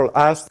 Carol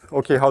asked,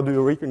 okay, how do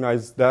you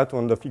recognize that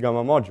on the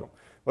Phi-gamma module?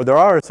 Well, there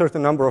are a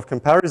certain number of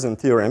comparison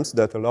theorems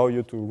that allow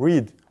you to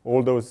read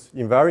all those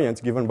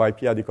invariants given by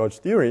p-adic Hodge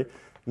theory.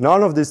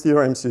 None of these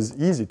theorems is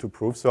easy to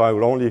prove, so I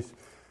will only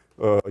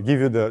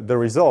give you the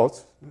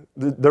results.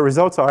 The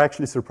results are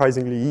actually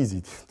surprisingly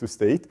easy to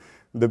state.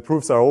 The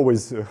proofs are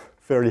always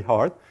fairly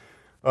hard.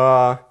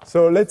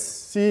 So let's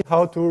see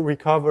how to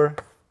recover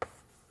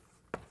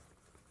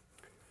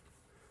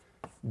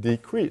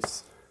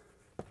decrease.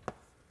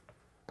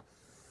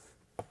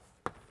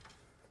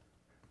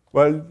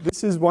 Well,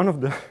 this is one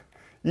of the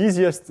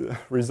easiest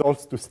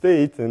results to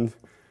state and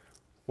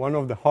one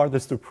of the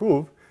hardest to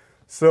prove.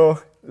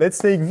 So let's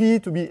take V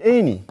to be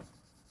any,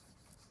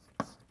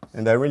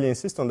 and I really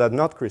insist on that,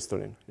 not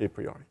crystalline a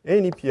priori,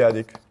 any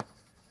p-adic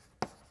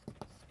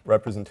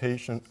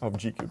representation of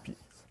GQP.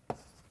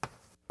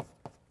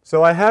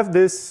 So I have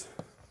this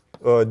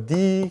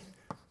D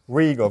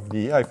rig of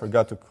V. I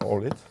forgot to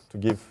call it, to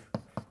give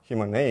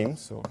him a name,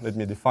 so let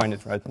me define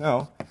it right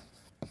now.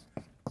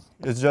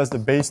 It's just the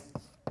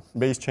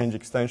base change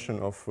extension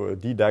of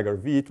D dagger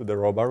V to the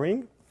Roba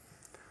ring.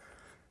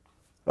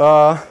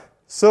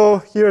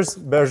 So here's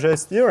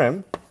Berger's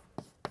theorem.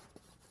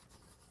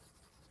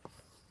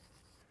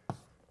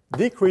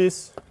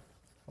 Decrease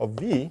of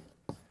V,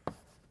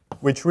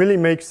 which really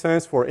makes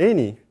sense for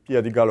any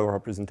p-adic Galois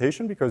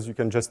representation because you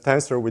can just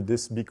tensor with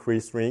this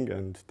decreased ring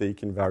and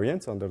take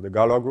invariants under the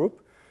Galois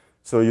group.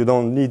 So you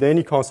don't need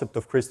any concept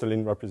of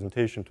crystalline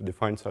representation to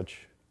define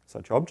such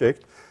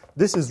object.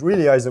 This is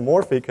really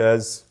isomorphic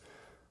as,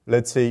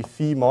 let's say,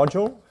 phi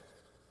module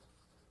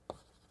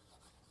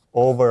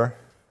over,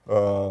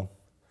 over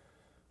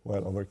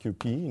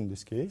QP in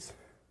this case.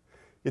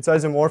 It's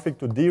isomorphic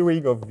to D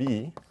rig of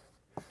V.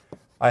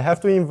 I have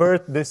to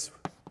invert this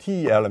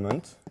T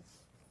element,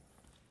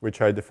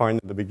 which I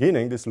defined at the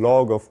beginning, this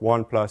log of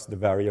 1 plus the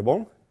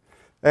variable.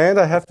 And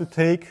I have to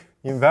take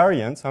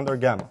invariants under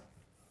gamma.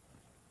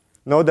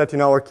 Note that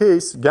in our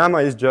case, gamma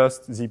is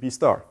just ZP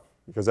star,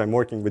 because I'm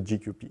working with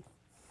GQP.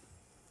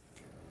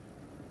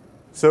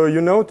 So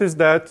you notice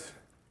that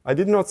I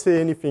did not say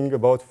anything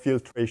about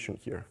filtration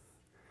here,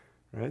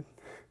 right?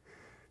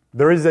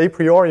 There is a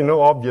priori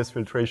no obvious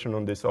filtration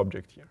on this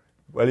object here.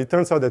 Well, it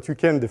turns out that you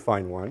can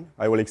define one.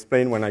 I will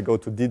explain when I go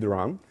to D de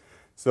Rham.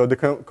 So the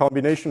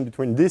combination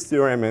between this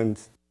theorem and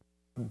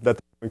that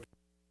I'm going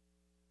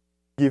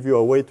to give you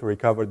a way to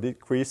recover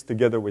decrease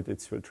together with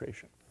its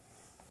filtration.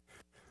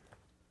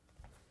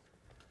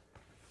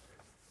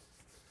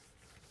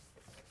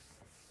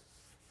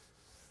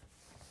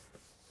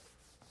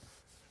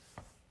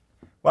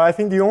 Well, I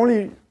think the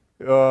only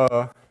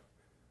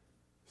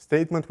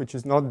statement which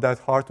is not that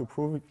hard to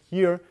prove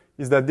here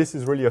is that this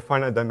is really a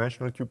finite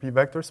dimensional QP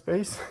vector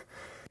space.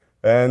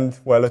 And,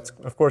 well,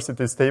 of course, it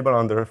is stable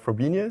under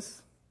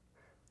Frobenius.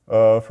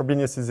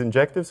 Frobenius is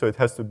injective, so it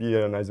has to be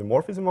an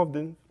isomorphism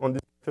on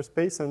this vector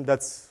space, and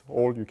that's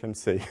all you can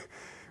say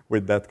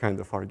with that kind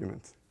of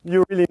argument.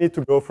 You really need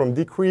to go from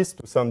decrease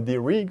to some D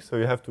rig, so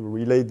you have to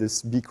relate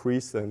this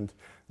decrease and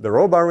the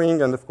Roba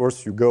ring, and of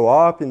course, you go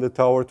up in the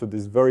tower to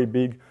this very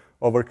big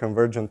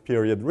over-convergent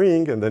period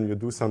ring, and then you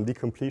do some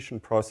decompletion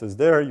process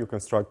there. You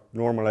construct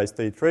normalized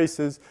state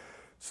traces.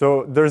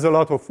 So there's a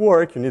lot of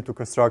work. You need to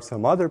construct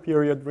some other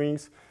period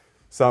rings,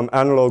 some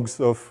analogs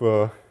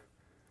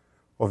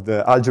of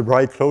the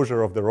algebraic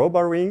closure of the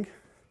Roba ring.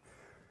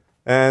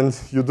 And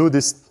you do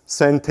this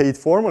Sen-Tate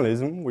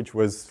formalism, which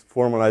was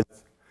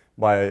formalized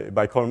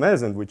by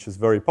Colmez, and which is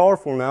very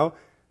powerful now.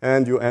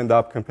 And you end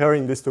up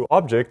comparing these two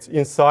objects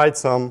inside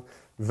some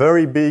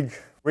very big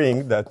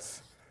ring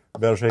that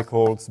Berger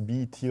calls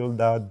B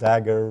tilde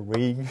dagger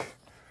rig.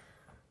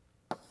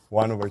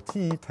 1 over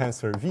t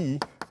tensor v.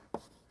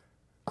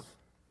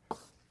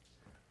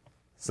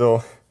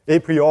 So a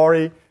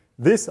priori,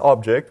 this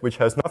object, which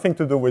has nothing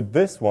to do with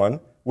this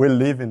one, will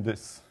live in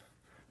this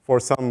for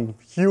some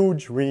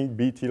huge ring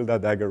B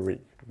tilde dagger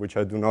ring, which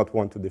I do not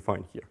want to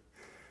define here.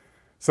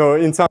 So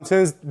in some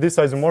sense, this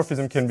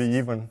isomorphism can be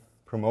even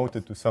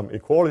promoted to some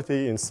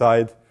equality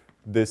inside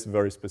this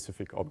very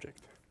specific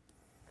object.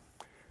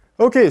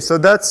 Okay, so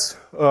that's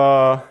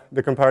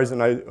the comparison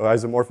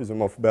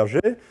isomorphism of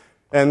Berger.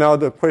 And now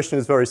the question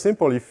is very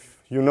simple. If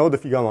you know the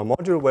Phi-gamma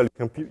module, well,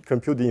 you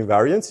compute the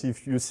invariance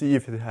if you see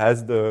if it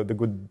has the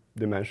good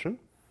dimension.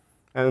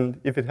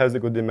 And if it has a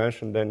good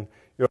dimension, then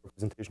your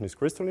representation is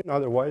crystalline.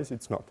 Otherwise,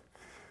 it's not.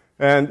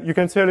 And you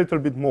can say a little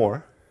bit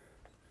more.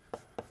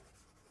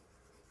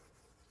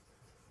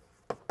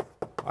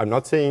 I'm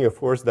not saying, of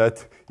course,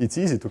 that it's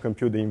easy to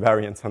compute the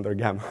invariance under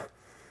gamma,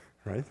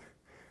 right?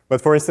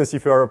 But for instance,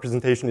 if your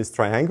representation is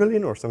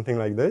trianguline or something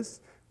like this,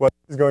 what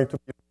is going to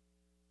be,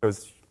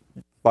 because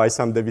by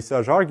some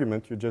Devisage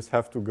argument, you just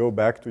have to go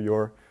back to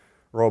your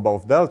Roba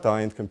of delta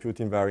and compute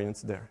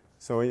invariance there.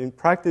 So in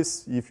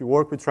practice, if you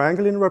work with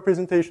trianguline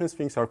representations,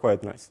 things are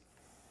quite nice.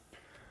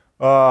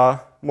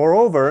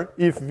 Moreover,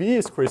 if V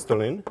is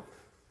crystalline,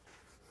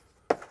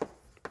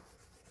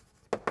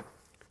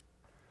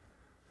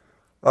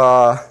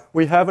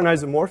 we have an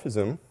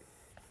isomorphism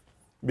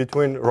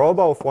between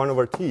Roba of 1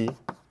 over t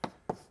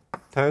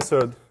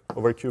tensored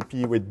over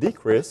QP with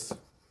decrease,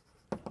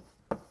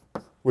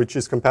 which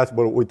is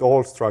compatible with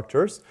all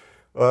structures,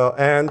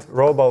 and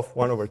Roba of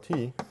 1 over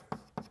t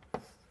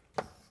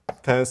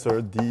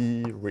tensor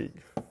d rig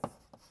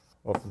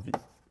of V.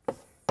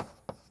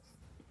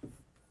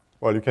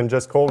 Well, you can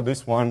just call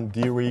this one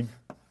d rig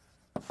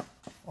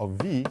of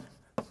V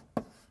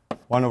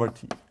 1 over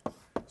t.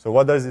 So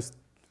what does this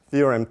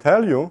theorem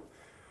tell you?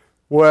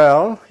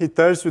 Well, it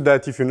tells you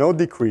that if you know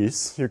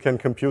decrease, you can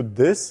compute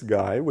this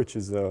guy, which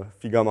is a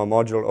Phi-gamma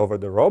module over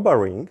the Roba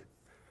ring,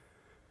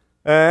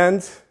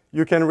 and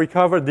you can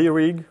recover d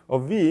rig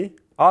of V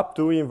up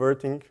to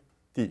inverting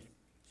t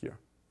here.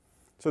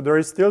 So there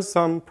is still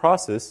some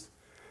process,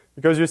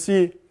 because you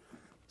see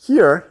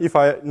here, if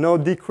I know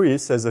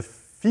decrease as a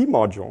Phi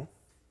module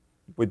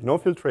with no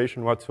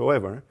filtration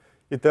whatsoever,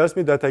 it tells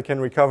me that I can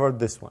recover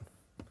this one.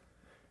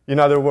 In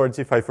other words,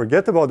 if I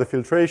forget about the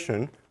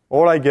filtration,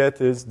 all I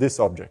get is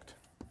this object.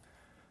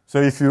 So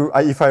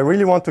if I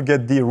really want to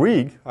get d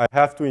rig, I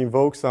have to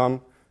invoke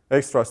some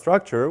extra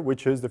structure,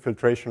 which is the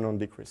filtration on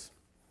decrease.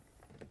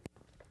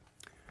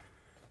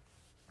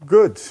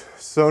 Good.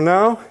 So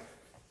now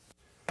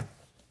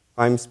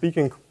I'm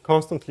speaking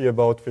constantly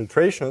about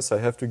filtrations. I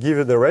have to give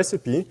you the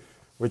recipe,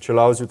 which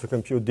allows you to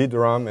compute d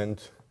dram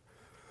and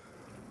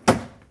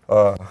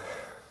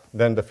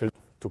then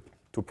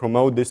to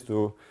promote this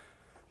to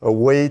a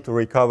way to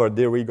recover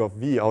d rig of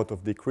V out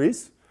of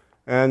decrease.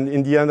 And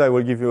in the end, I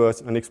will give you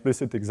an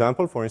explicit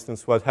example. For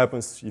instance, what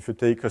happens if you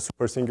take a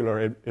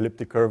supersingular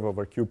elliptic curve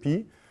over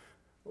QP.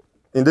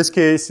 In this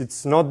case,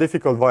 it's not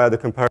difficult via the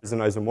comparison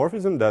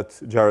isomorphism that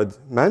Jared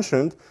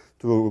mentioned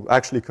to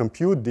actually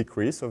compute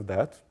decrease of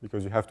that,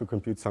 because you have to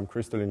compute some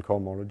crystalline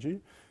cohomology.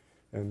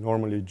 And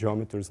normally,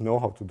 geometers know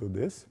how to do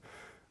this.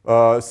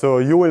 So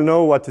you will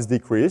know what is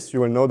decrease. You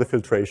will know the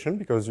filtration,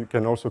 because you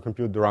can also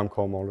compute the RAM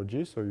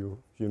cohomology. So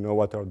you know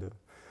what are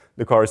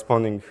the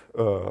corresponding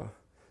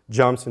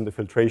jumps in the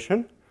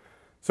filtration.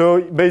 So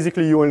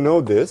basically, you will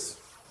know this,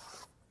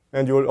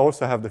 and you will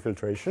also have the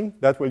filtration.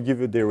 That will give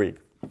you d rig.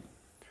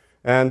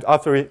 And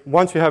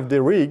once you have d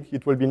rig,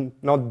 it will be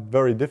not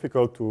very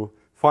difficult to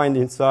find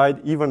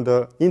inside even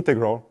the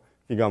integral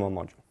Phi-gamma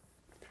module.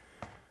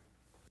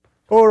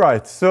 All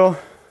right, so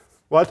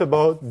what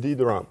about d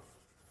dram?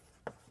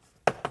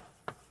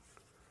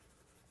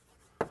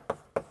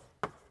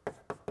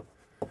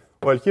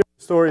 Well, here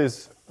the story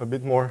is a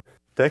bit more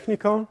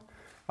technical.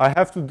 I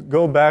have to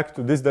go back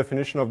to this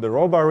definition of the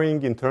Roba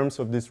ring in terms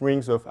of these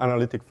rings of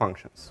analytic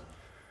functions.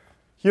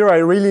 Here I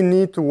really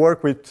need to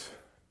work with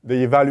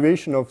the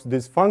evaluation of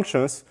these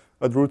functions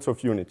at roots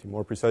of unity,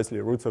 more precisely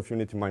roots of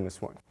unity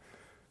minus 1.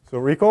 So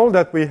recall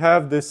that we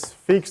have this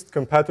fixed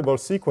compatible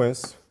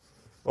sequence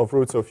of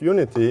roots of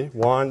unity,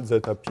 1,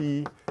 zeta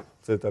p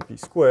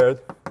squared,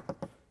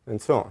 and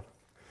so on.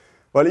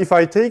 Well, if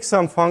I take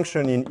some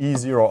function in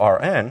E0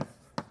 Rn,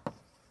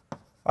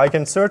 I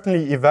can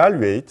certainly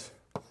evaluate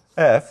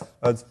f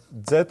as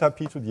zeta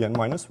p to the n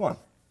minus 1.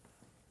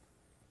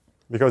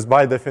 Because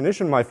by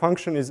definition, my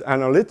function is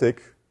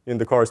analytic in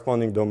the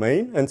corresponding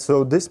domain, and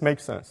so this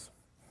makes sense.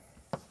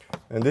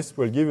 And this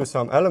will give you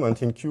some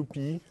element in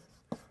QP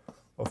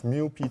of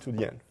mu p to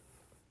the n.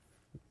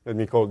 Let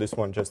me call this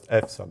one just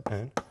f sub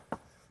n,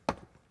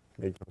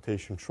 make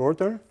notation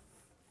shorter.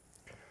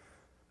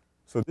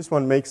 So this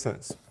one makes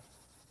sense.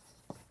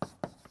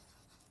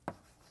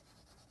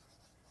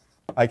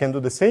 I can do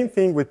the same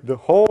thing with the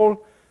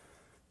whole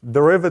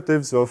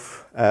derivatives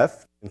of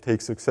f and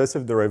take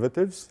successive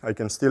derivatives. I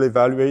can still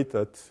evaluate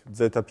at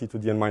zeta p to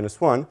the n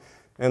minus 1.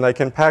 And I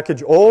can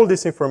package all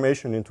this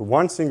information into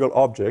one single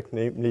object,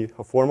 namely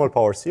a formal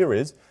power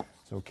series.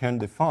 So can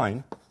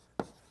define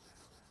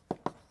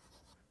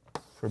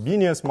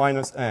Frobenius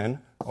minus n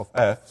of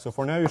f. So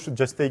for now, you should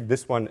just take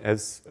this one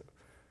as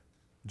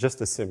just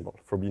a symbol,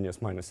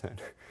 Frobenius minus n.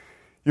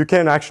 You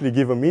can actually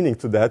give a meaning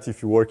to that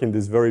if you work in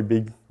this very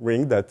big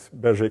ring that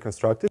Berger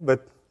constructed,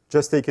 but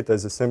just take it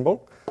as a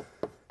symbol.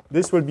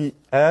 This will be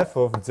f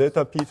of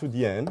zeta p to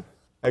the n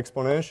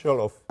exponential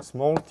of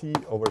small t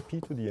over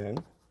p to the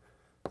n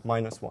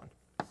minus 1.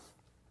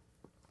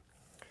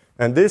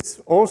 And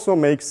this also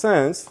makes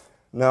sense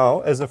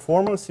now as a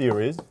formal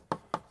series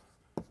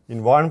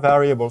in one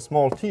variable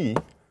small t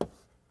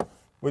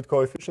with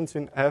coefficients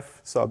in f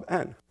sub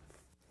n.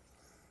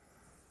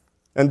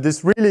 And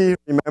this really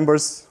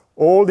remembers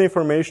all the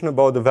information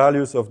about the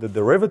values of the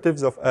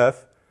derivatives of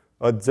f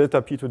at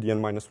zeta p to the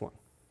n minus 1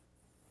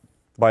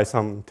 by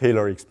some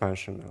Taylor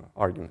expansion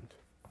argument.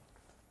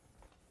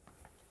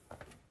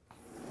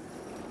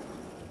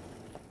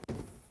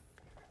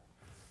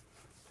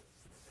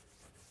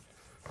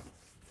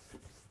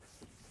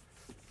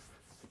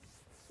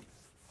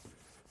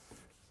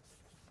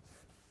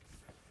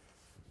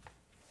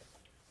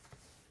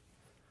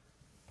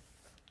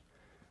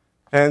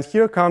 And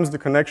here comes the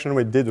connection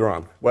with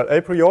Diderot. Well,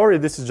 a priori,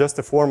 this is just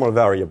a formal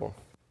variable,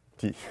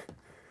 t.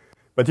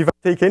 But if I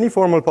take any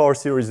formal power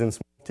series in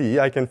small t,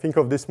 I can think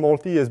of this small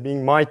t as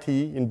being my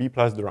t in B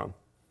plus Diderot.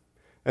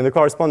 And the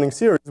corresponding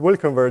series will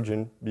converge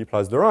in B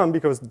plus Diderot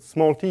because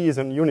small t is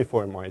an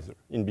uniformizer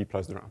in B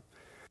plus Diderot.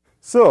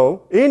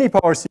 So any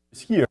power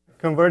series here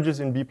converges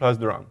in B plus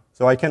Diderot.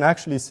 So I can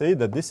actually say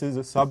that this is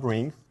a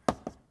subring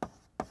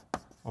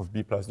of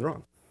B plus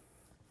Diderot.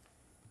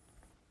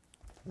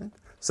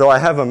 So I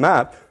have a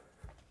map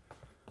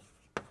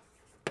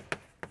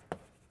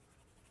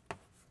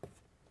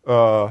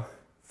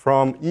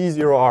from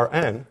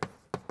E0Rn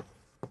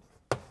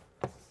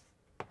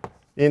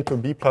into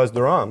B plus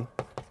Diderot,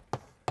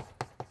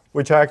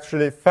 which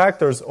actually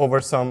factors over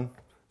some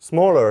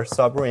smaller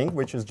subring,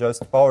 which is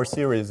just power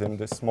series in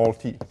this small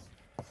t.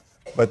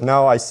 But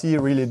now I see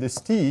really this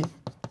t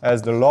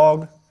as the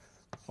log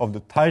of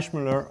the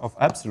Teichmüller of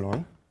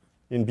epsilon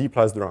in B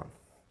plus Diderot.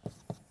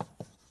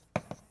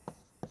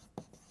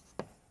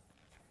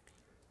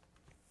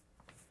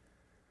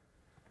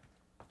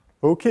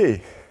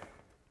 Okay.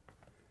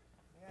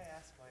 May I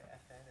ask why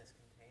Fn is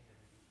contained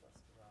in B plus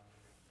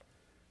Diderot?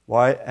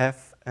 Why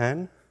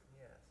Fn?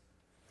 Yes.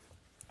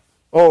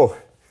 Oh,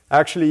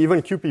 actually,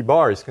 even Qp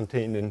bar is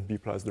contained in B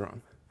plus Diderot.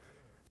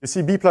 You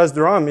see, B plus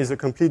Diderot is a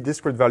complete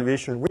discrete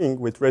valuation ring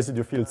with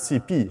residue field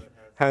Cp.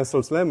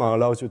 Hansel's lemma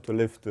allows you to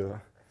lift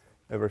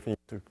everything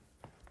to.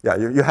 Yeah,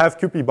 you have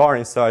Qp bar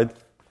inside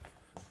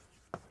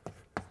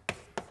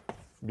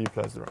B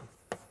plus Diderot.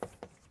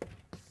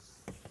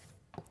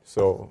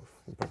 So,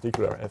 in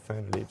particular,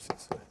 Fn lives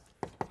inside.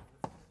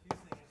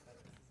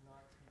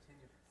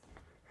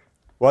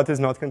 What is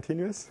not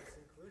continuous?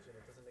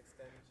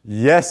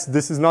 Yes,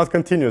 this is not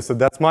continuous. So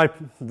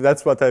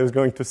that's what I was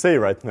going to say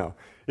right now.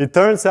 It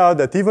turns out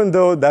that even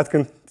though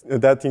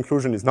that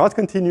inclusion is not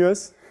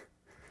continuous,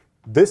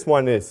 this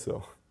one is.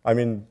 So I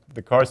mean,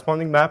 the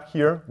corresponding map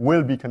here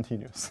will be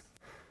continuous.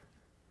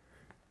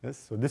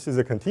 Yes, so this is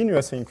a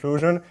continuous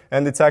inclusion,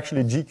 and it's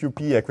actually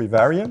GQP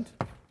equivariant.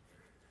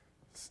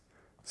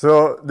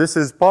 So this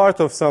is part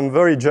of some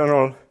very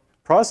general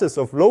process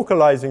of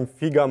localizing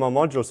Phi-gamma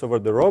modules over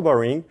the Roba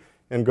ring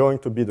and going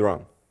to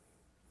Diderot.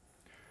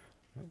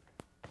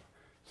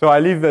 So I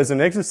leave as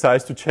an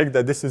exercise to check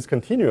that this is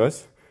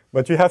continuous,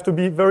 but you have to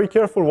be very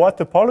careful what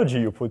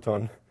topology you put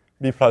on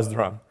B plus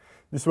Diderot.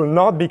 This will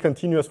not be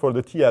continuous for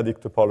the p-adic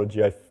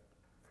topology.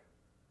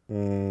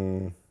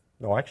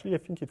 No, actually, I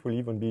think it will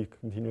even be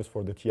continuous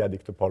for the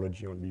p-adic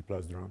topology on B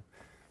plus Diderot.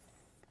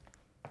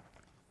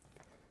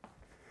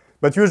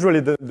 But usually,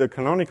 the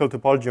canonical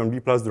topology on B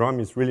plus Diderot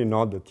is really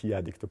not the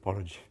p-adic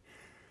topology.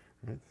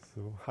 Right?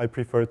 So I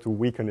prefer to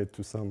weaken it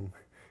to some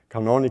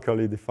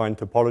canonically defined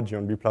topology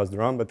on B plus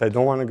Diderot, but I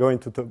don't want to go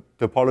into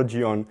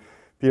topology on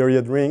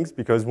period rings,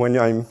 because when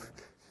I'm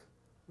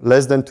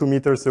less than 2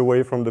 meters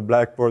away from the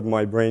blackboard,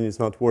 my brain is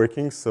not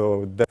working,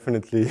 so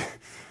definitely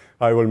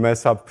I will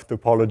mess up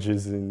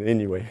topologies in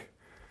any way.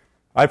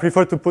 I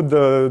prefer to put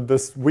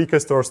the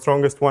weakest or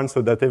strongest one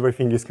so that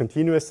everything is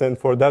continuous, and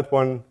for that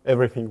one,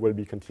 everything will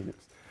be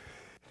continuous.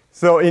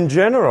 So in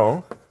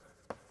general,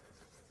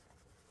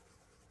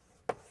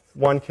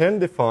 one can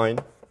define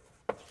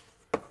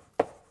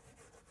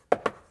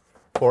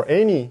for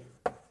any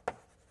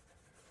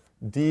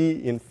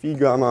D in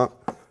Phi-gamma,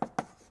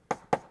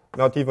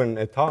 not even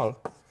et al.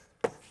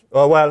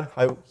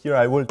 Here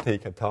I will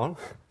take et al.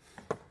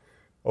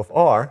 Of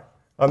R,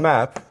 a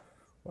map,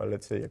 well,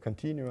 let's say a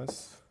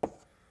continuous,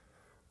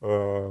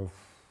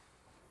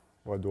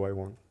 what do I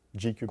want?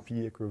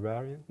 GQP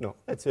equivariant? No,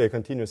 let's say a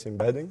continuous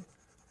embedding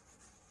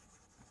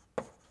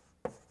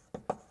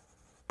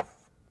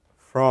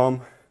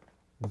from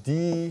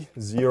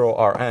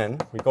D0Rn.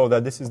 We call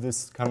that this is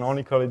this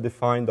canonically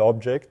defined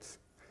object,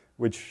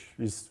 which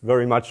is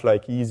very much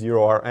like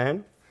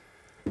E0Rn,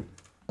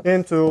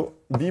 into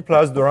B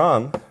plus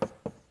Diderot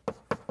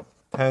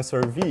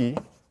tensor V,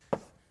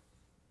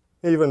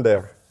 even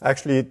there.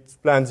 Actually, it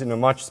plans in a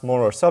much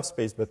smaller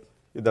subspace, but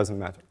it doesn't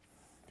matter.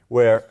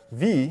 where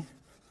V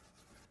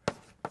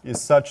is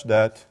such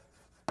that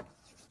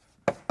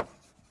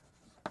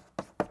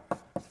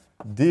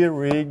d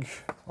rig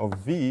of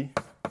V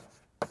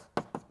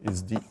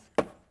is D.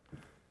 So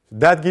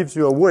that gives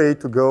you a way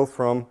to go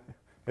from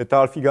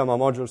étale Phi-gamma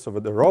modules over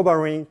the Roba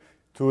ring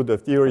to the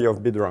theory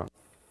of bid-RAM.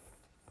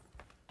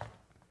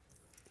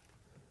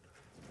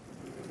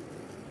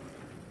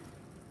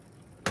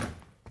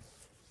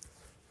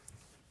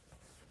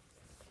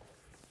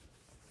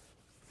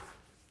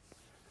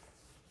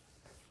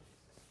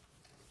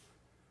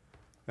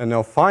 And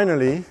now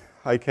finally,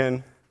 I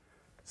can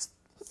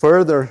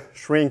further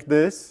shrink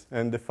this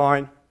and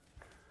define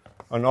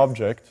an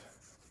object.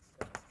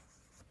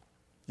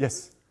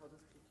 Yes?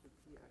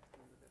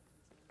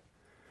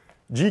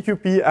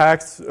 GQP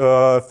acts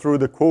through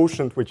the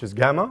quotient, which is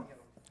gamma,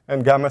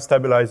 and gamma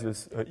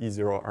stabilizes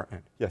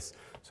E0Rn. Yes,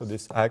 so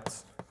this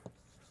acts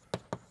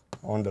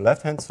on the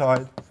left-hand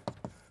side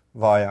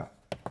via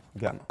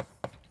gamma.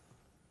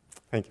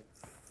 Thank you.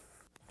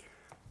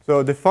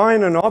 So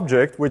define an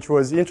object which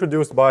was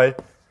introduced by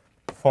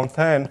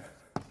Fontaine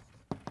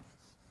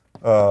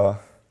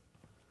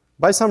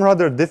by some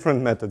rather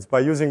different methods,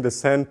 by using the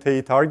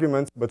Sen-Tate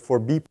arguments, but for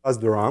B plus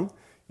de Rham.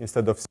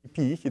 Instead of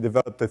CP, he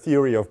developed a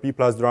theory of B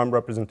plus de Rham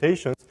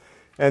representations,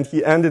 and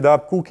he ended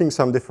up cooking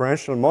some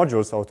differential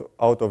modules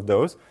out of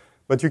those.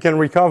 But you can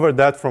recover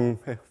that from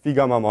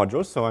Phi-gamma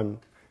modules, so I'm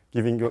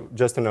giving you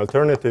just an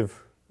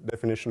alternative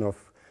definition of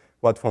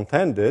what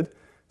Fontaine did.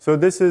 So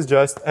this is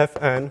just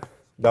Fn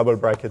double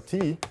bracket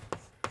T,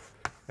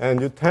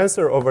 and you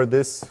tensor over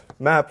this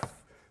map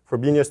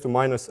Frobenius to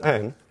minus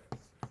n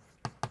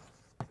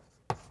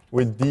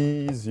with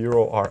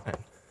D0Rn.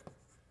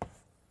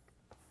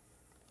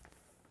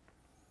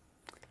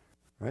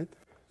 Right?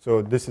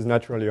 So this is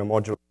naturally a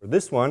module for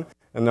this one,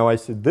 and now I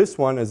see this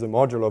one as a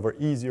module over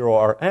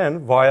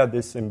E0Rn via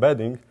this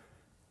embedding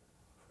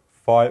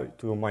phi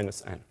to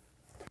minus n.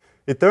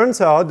 It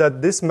turns out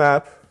that this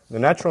map, the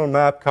natural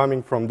map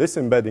coming from this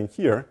embedding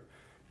here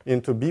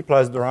into B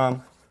plus de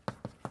Rham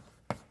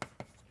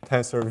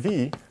tensor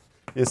V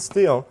is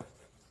still,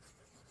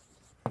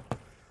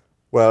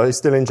 well, it's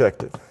still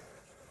injected.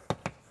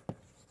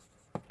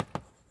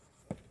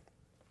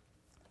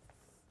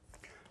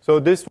 So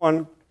this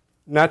one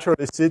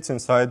naturally sits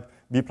inside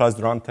B plus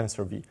de Rham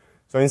tensor V.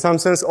 So in some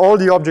sense, all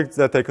the objects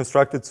that I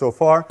constructed so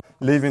far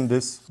live in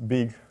this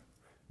big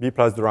B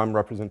plus de Rham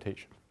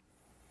representation.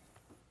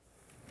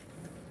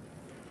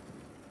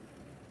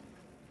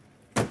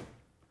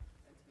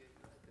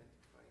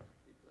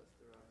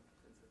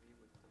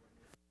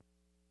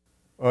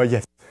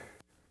 Yes.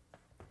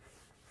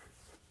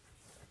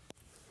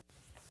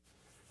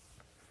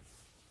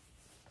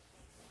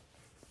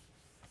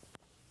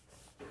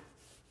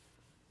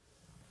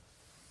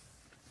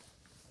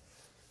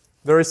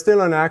 There is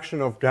still an action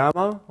of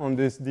gamma on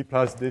this D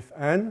plus diff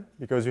n,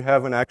 because you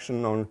have an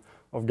action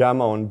of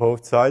gamma on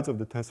both sides of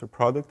the tensor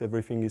product.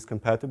 Everything is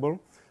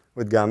compatible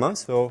with gamma.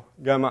 So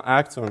gamma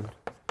acts on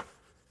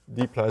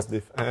D plus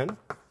diff n.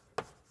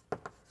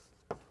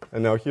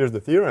 And now here's the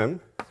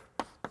theorem.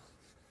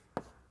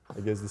 I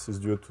guess this is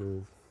due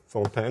to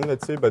Fontaine,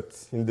 let's say,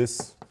 but in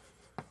this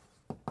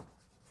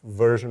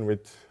version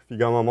with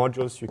Phi-gamma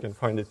modules, you can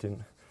find it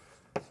in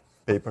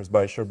papers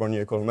by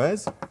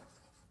Charbonnier-Colmez.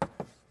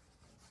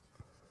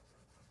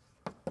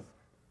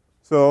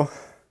 So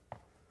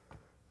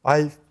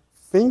I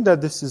think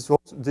that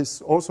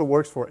this also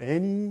works for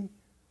any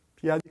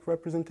p-adic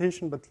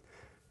representation, but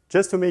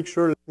just to make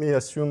sure, let me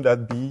assume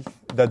that V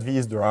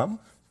is de Rham.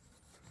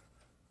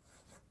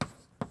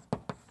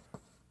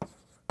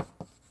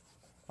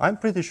 I'm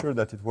pretty sure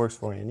that it works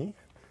for any.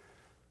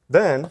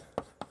 Then,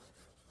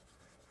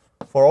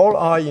 for all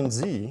I in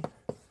Z,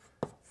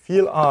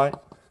 field I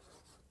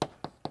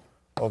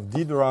of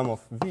d de Rham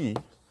of V.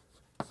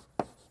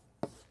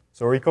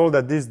 So recall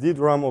that this d de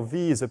Rham of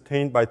V is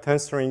obtained by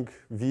tensoring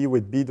V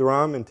with B de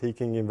Rham and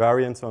taking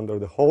invariance under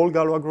the whole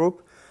Galois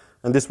group.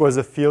 And this was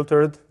a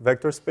filtered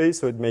vector space,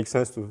 so it makes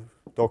sense to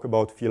talk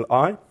about field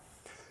I.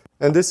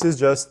 And this is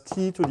just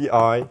T to the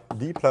I,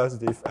 D plus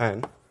diff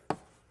n.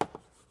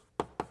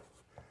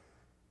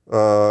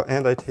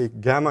 And I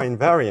take gamma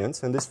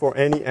invariance, and this for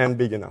any n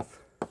big enough.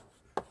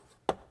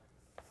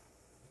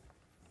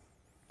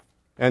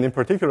 And in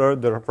particular,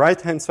 the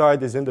right-hand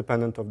side is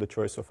independent of the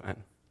choice of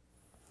n.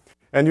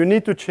 And you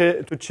need to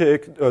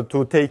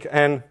take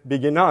n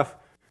big enough,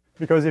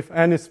 because if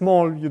n is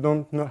small, you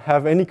don't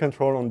have any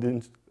control on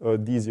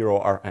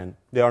D0Rn.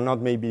 They are not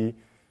maybe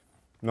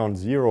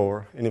non-zero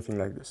or anything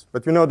like this.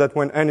 But you know that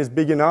when n is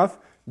big enough,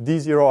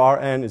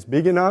 D0Rn is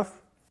big enough,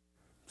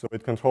 so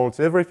it controls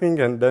everything,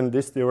 and then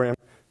this theorem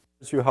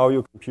tells you how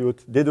you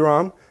compute D de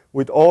Rham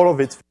with all of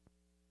its.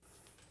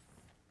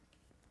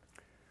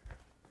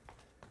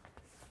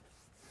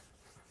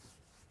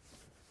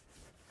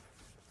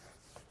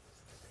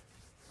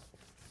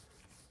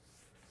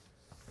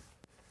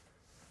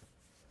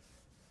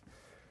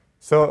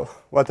 So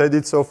what I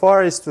did so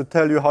far is to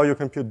tell you how you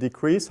compute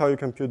decrease, how you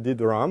compute d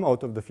ram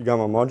out of the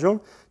Phi-gamma module.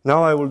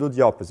 Now I will do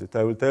the opposite.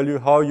 I will tell you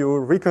how you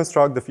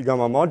reconstruct the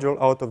Phi-gamma module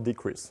out of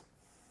decrease.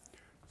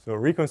 So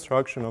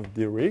reconstruction of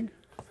d-rig.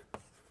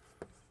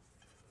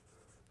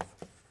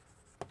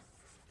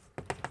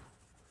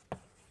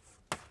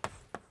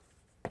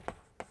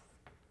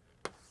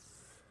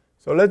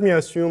 So let me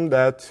assume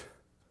that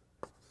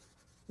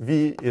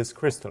V is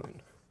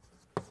crystalline.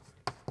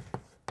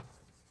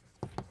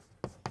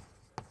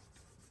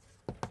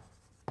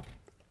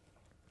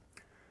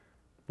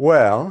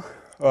 Well,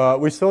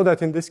 we saw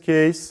that in this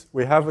case,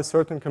 we have a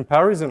certain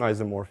comparison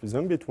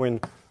isomorphism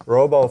between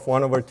rho bar of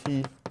 1 over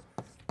t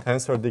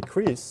tensor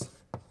decrease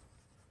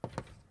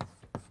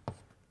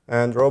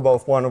and rho bar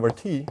of 1 over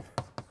t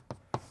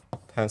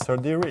tensor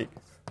d-rig.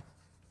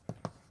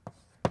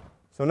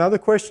 So now the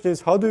question is,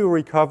 how do you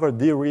recover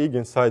d-rig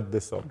inside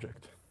this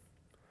object?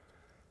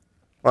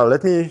 Well,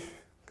 let me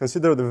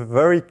consider the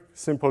very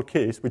simple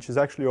case, which is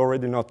actually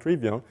already not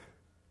trivial.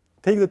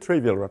 Take the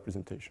trivial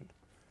representation.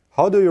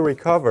 How do you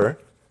recover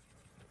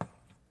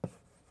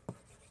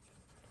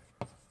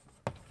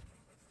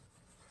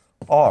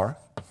R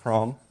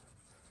from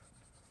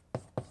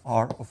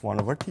R of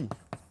 1 over t?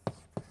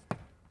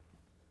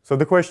 So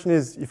the question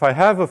is, if I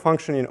have a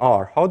function in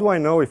R, how do I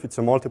know if it's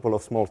a multiple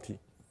of small t?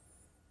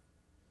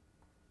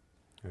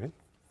 Right?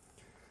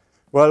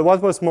 Well,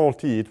 what was small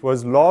t? It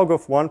was log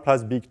of 1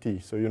 plus big T.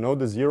 So you know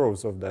the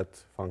zeros of that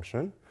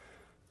function.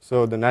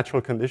 So the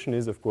natural condition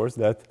is, of course,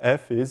 that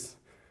f is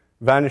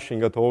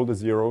vanishing at all the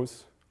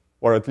zeros,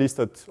 or at least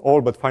at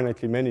all but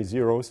finitely many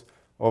zeros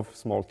of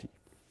small t.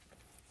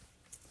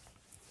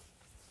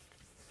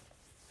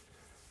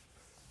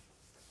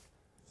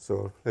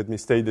 So let me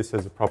state this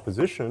as a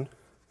proposition.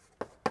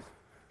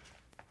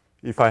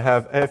 If I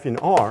have f in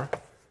R,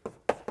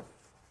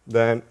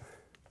 then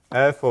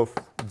f of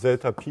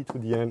zeta p to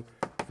the n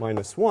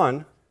minus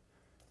 1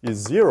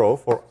 is 0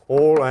 for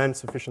all n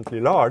sufficiently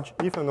large,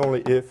 if and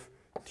only if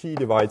t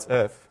divides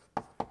f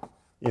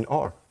in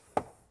R.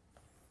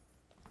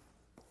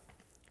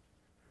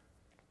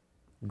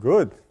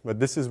 Good, but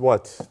this is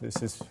what?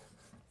 This is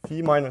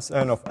phi minus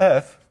n of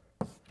f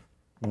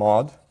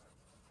mod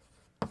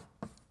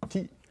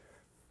t.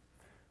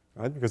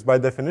 Right? Because by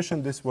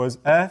definition, this was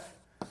f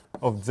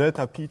of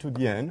zeta p to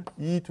the n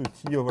e to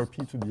t over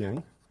p to the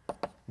n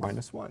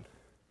minus 1.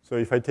 So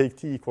if I take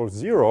t equals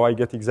 0, I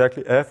get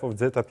exactly f of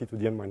zeta p to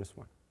the n minus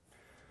 1.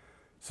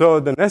 So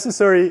the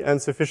necessary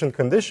and sufficient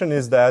condition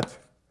is that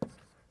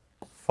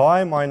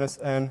phi minus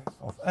n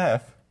of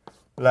f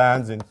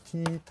lands in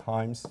t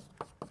times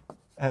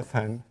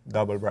fn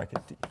double bracket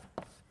t.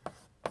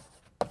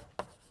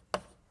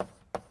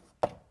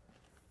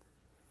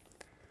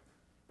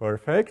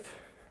 Perfect.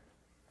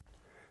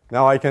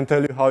 Now I can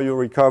tell you how you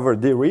recover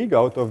d-rig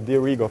out of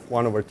d-rig of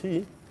 1 over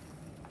t.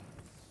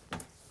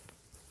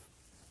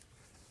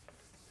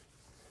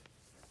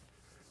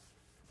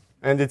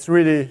 And it's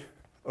really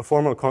a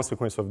formal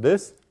consequence of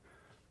this.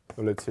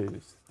 So let's say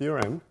this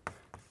theorem.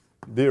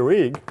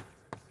 D-rig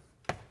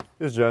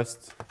is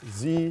just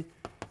z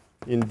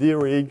in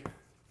d-rig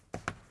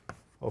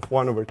of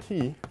 1 over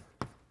t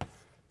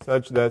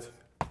such that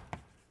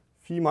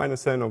phi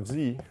minus n of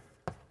z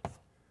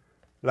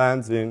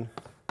lands in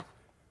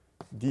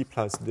d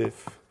plus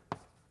diff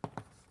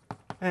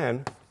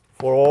n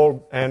for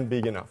all n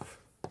big enough.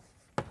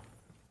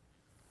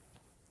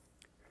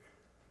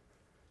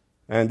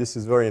 And this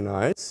is very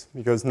nice,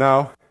 because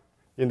now,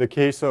 in the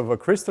case of a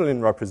crystalline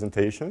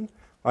representation,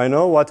 I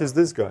know what is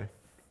this guy.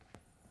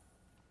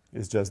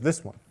 It's just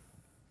this one.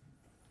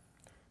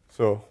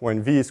 So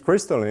when V is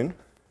crystalline,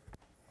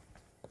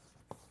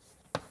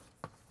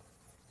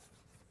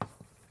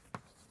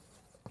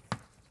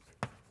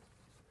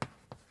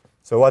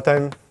 so what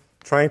I'm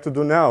trying to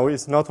do now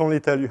is not only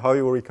tell you how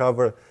you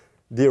recover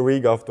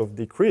d-rig out of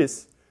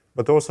decrease,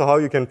 but also how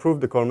you can prove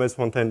the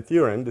Colmez-Fontaine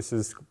theorem. This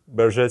is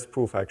Berger's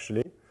proof,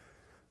 actually.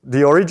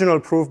 The original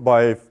proof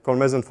by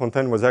Colmez and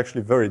Fontaine was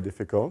actually very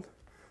difficult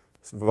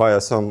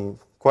via some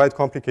quite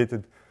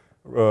complicated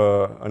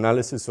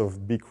analysis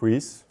of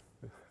decrease.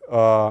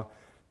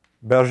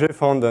 Berger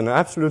found an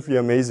absolutely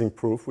amazing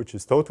proof, which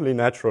is totally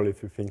natural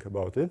if you think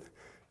about it,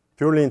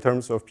 purely in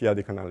terms of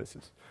p-adic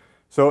analysis.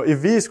 So if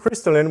V is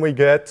crystalline, we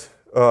get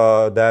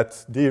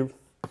that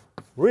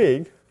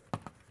d-rig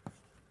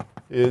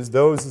is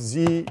those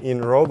z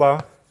in rho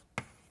bar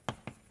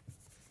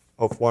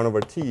of 1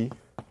 over t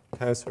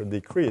tensor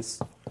decrease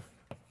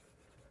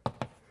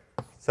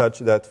such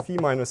that phi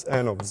minus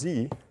n of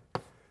z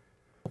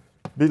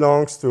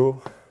belongs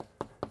to,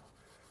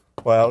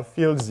 well,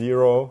 field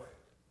 0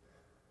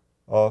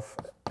 of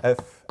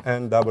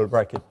fn double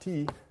bracket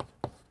t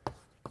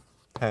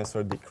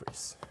tensor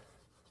decrease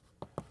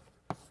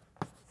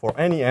for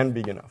any n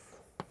big enough.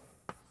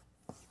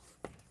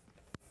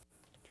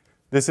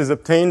 This is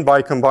obtained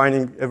by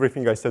combining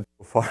everything I said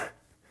so far.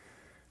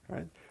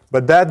 Right?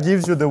 But that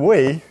gives you the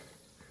way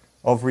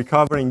of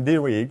recovering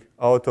d-rig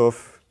out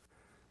of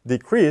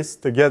decrease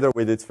together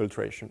with its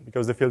filtration,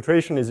 because the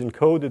filtration is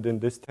encoded in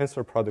this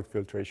tensor product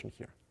filtration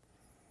here.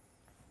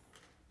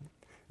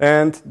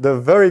 And the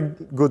very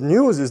good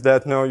news is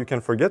that now you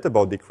can forget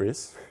about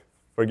decrease,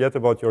 forget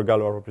about your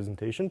Galois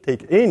representation,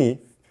 take any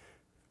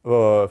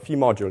phi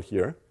module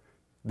here.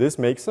 This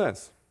makes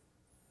sense.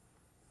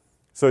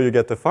 So you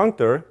get a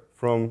functor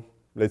from,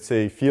 let's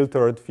say,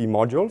 filtered phi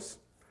modules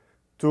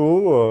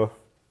to,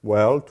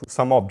 well, to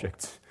some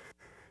objects.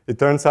 It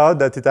turns out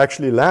that it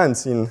actually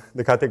lands in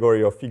the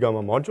category of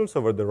Phi-gamma modules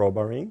over the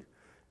Roba ring.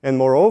 And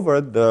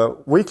moreover, the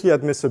weakly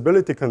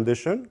admissibility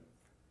condition,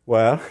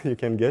 well, you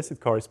can guess it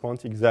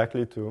corresponds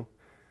exactly to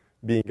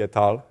being et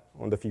al.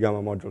 On the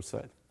Phi-gamma module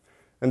side.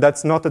 And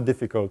that's not a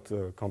difficult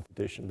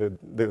computation.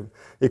 The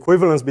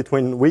equivalence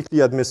between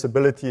weakly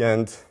admissibility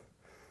and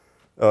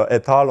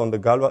et al. On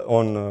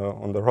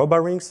the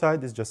Roba ring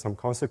side is just some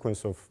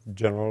consequence of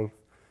general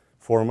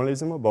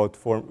formalism about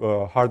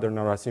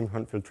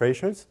Harder-Narasimhan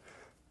filtrations.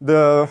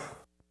 The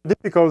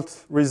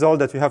difficult result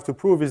that you have to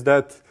prove is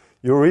that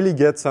you really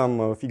get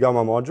some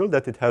Phi-gamma module,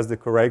 that it has the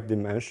correct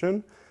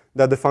dimension,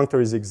 that the functor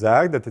is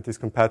exact, that it is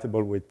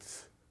compatible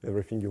with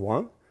everything you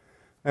want,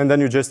 and then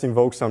you just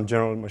invoke some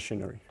general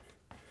machinery.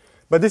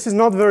 But this is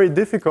not very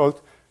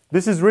difficult.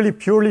 This is really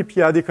purely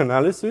p-adic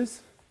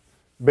analysis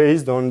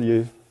based on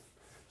the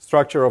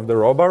structure of the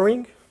Roba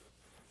ring,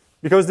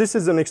 because this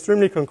is an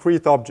extremely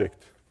concrete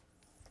object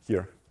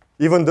here.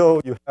 Even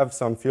though you have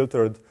some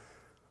filtered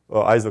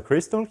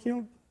isocrystal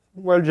here,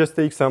 well, just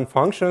take some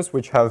functions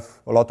which have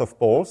a lot of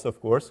poles, of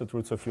course, at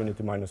roots of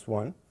unity minus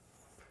 1.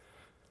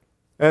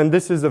 And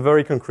this is a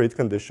very concrete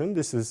condition.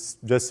 This is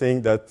just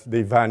saying that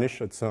they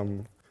vanish at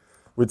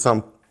with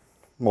some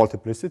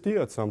multiplicity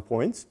at some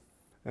points.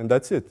 And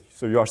that's it.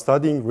 So you are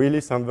studying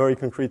really some very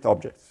concrete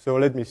objects. So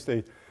let me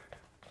state,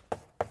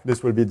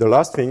 this will be the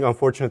last thing.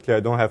 Unfortunately, I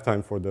don't have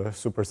time for the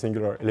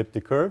supersingular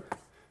elliptic curve.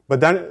 But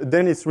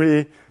then it's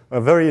really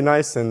a very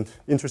nice and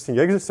interesting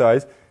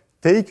exercise.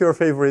 Take your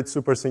favorite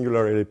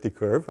supersingular elliptic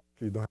curve.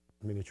 You don't have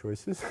many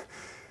choices.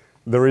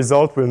 The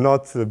result will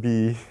not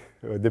be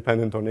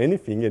dependent on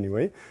anything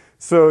anyway.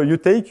 So you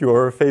take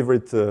your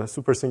favorite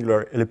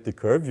supersingular elliptic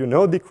curve. You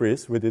know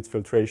decrease with its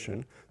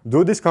filtration.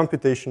 Do this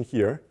computation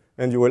here.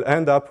 And you will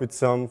end up with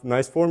some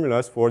nice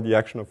formulas for the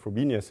action of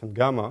Frobenius and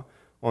gamma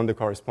on the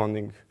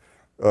corresponding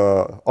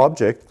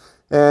object.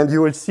 And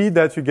you will see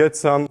that you get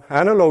some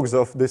analogs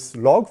of this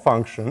log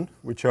function,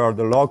 which are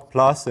the log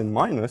plus and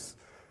minus,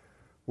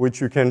 which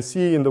you can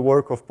see in the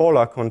work of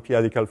Pollack on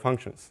p-adical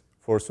functions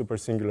for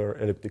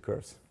supersingular elliptic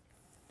curves.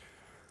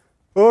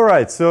 All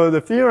right, so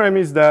the theorem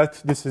is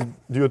that this is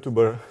due to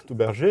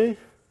Berger.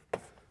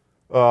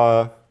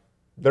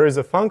 There is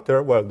a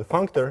functor, well, the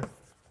functor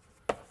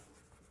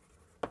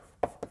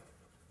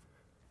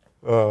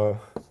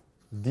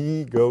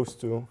D goes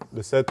to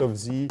the set of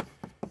Z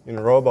in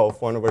Roba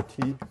of 1 over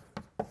T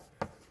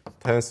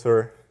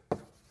tensor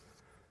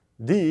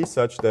D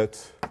such that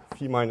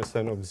phi minus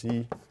n of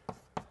Z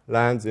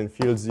lands in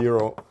field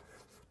 0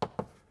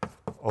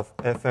 of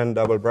Fn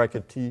double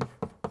bracket T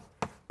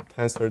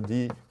tensor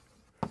D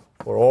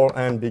for all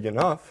n big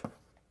enough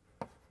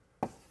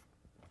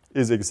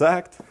is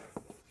exact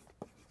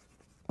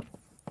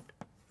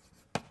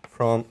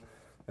from,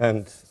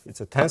 and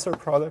it's a tensor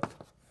product,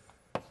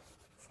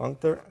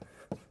 functor,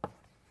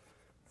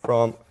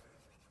 from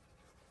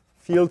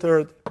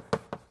filtered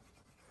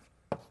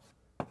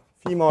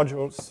phi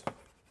modules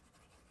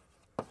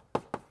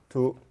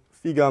to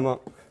phi gamma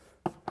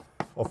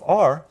of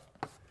R,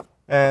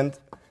 and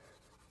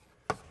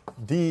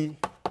D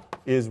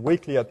is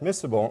weakly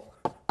admissible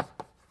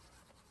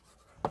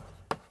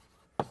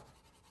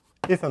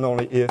if and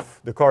only if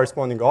the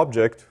corresponding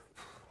object,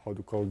 how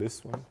to call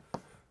this one,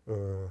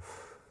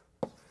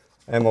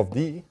 M of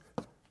D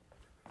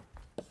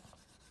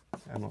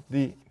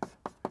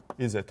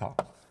is et al.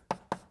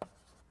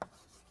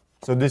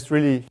 So this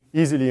really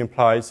easily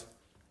implies,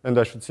 and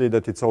I should say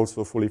that it's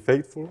also fully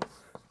faithful,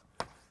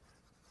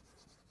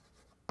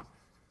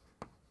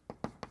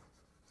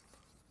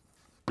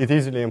 it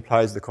easily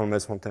implies the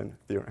Colmes-Fontaine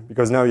theorem,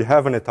 because now you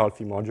have an et al.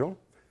 Phi module,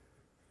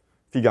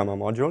 phi gamma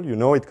module. You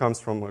know it comes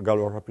from a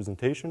Galois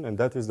representation, and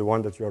that is the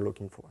one that you are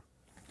looking for.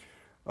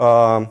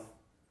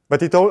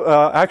 But it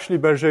actually,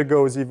 Berger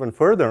goes even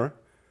further.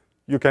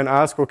 You can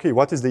ask, okay,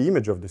 what is the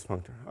image of this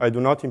functor? I do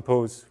not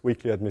impose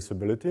weakly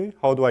admissibility.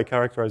 How do I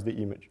characterize the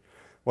image?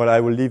 Well, I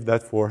will leave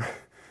that for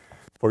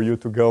you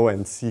to go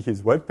and see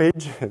his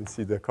webpage and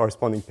see the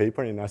corresponding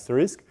paper in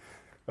asterisk.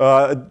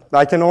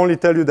 I can only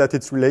tell you that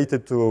it's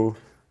related to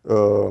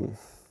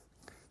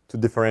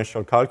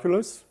differential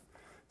calculus.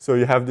 So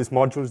you have these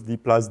modules, d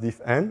plus diff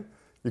n.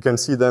 You can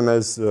see them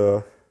as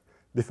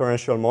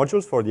differential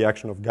modules for the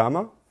action of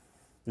gamma,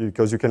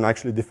 because you can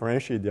actually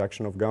differentiate the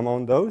action of gamma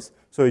on those.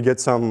 So you get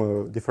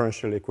some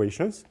differential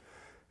equations.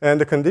 And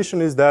the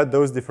condition is that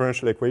those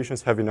differential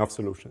equations have enough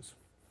solutions.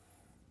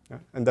 Yeah?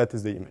 And that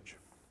is the image.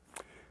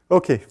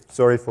 OK,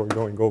 sorry for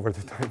going over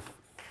the time.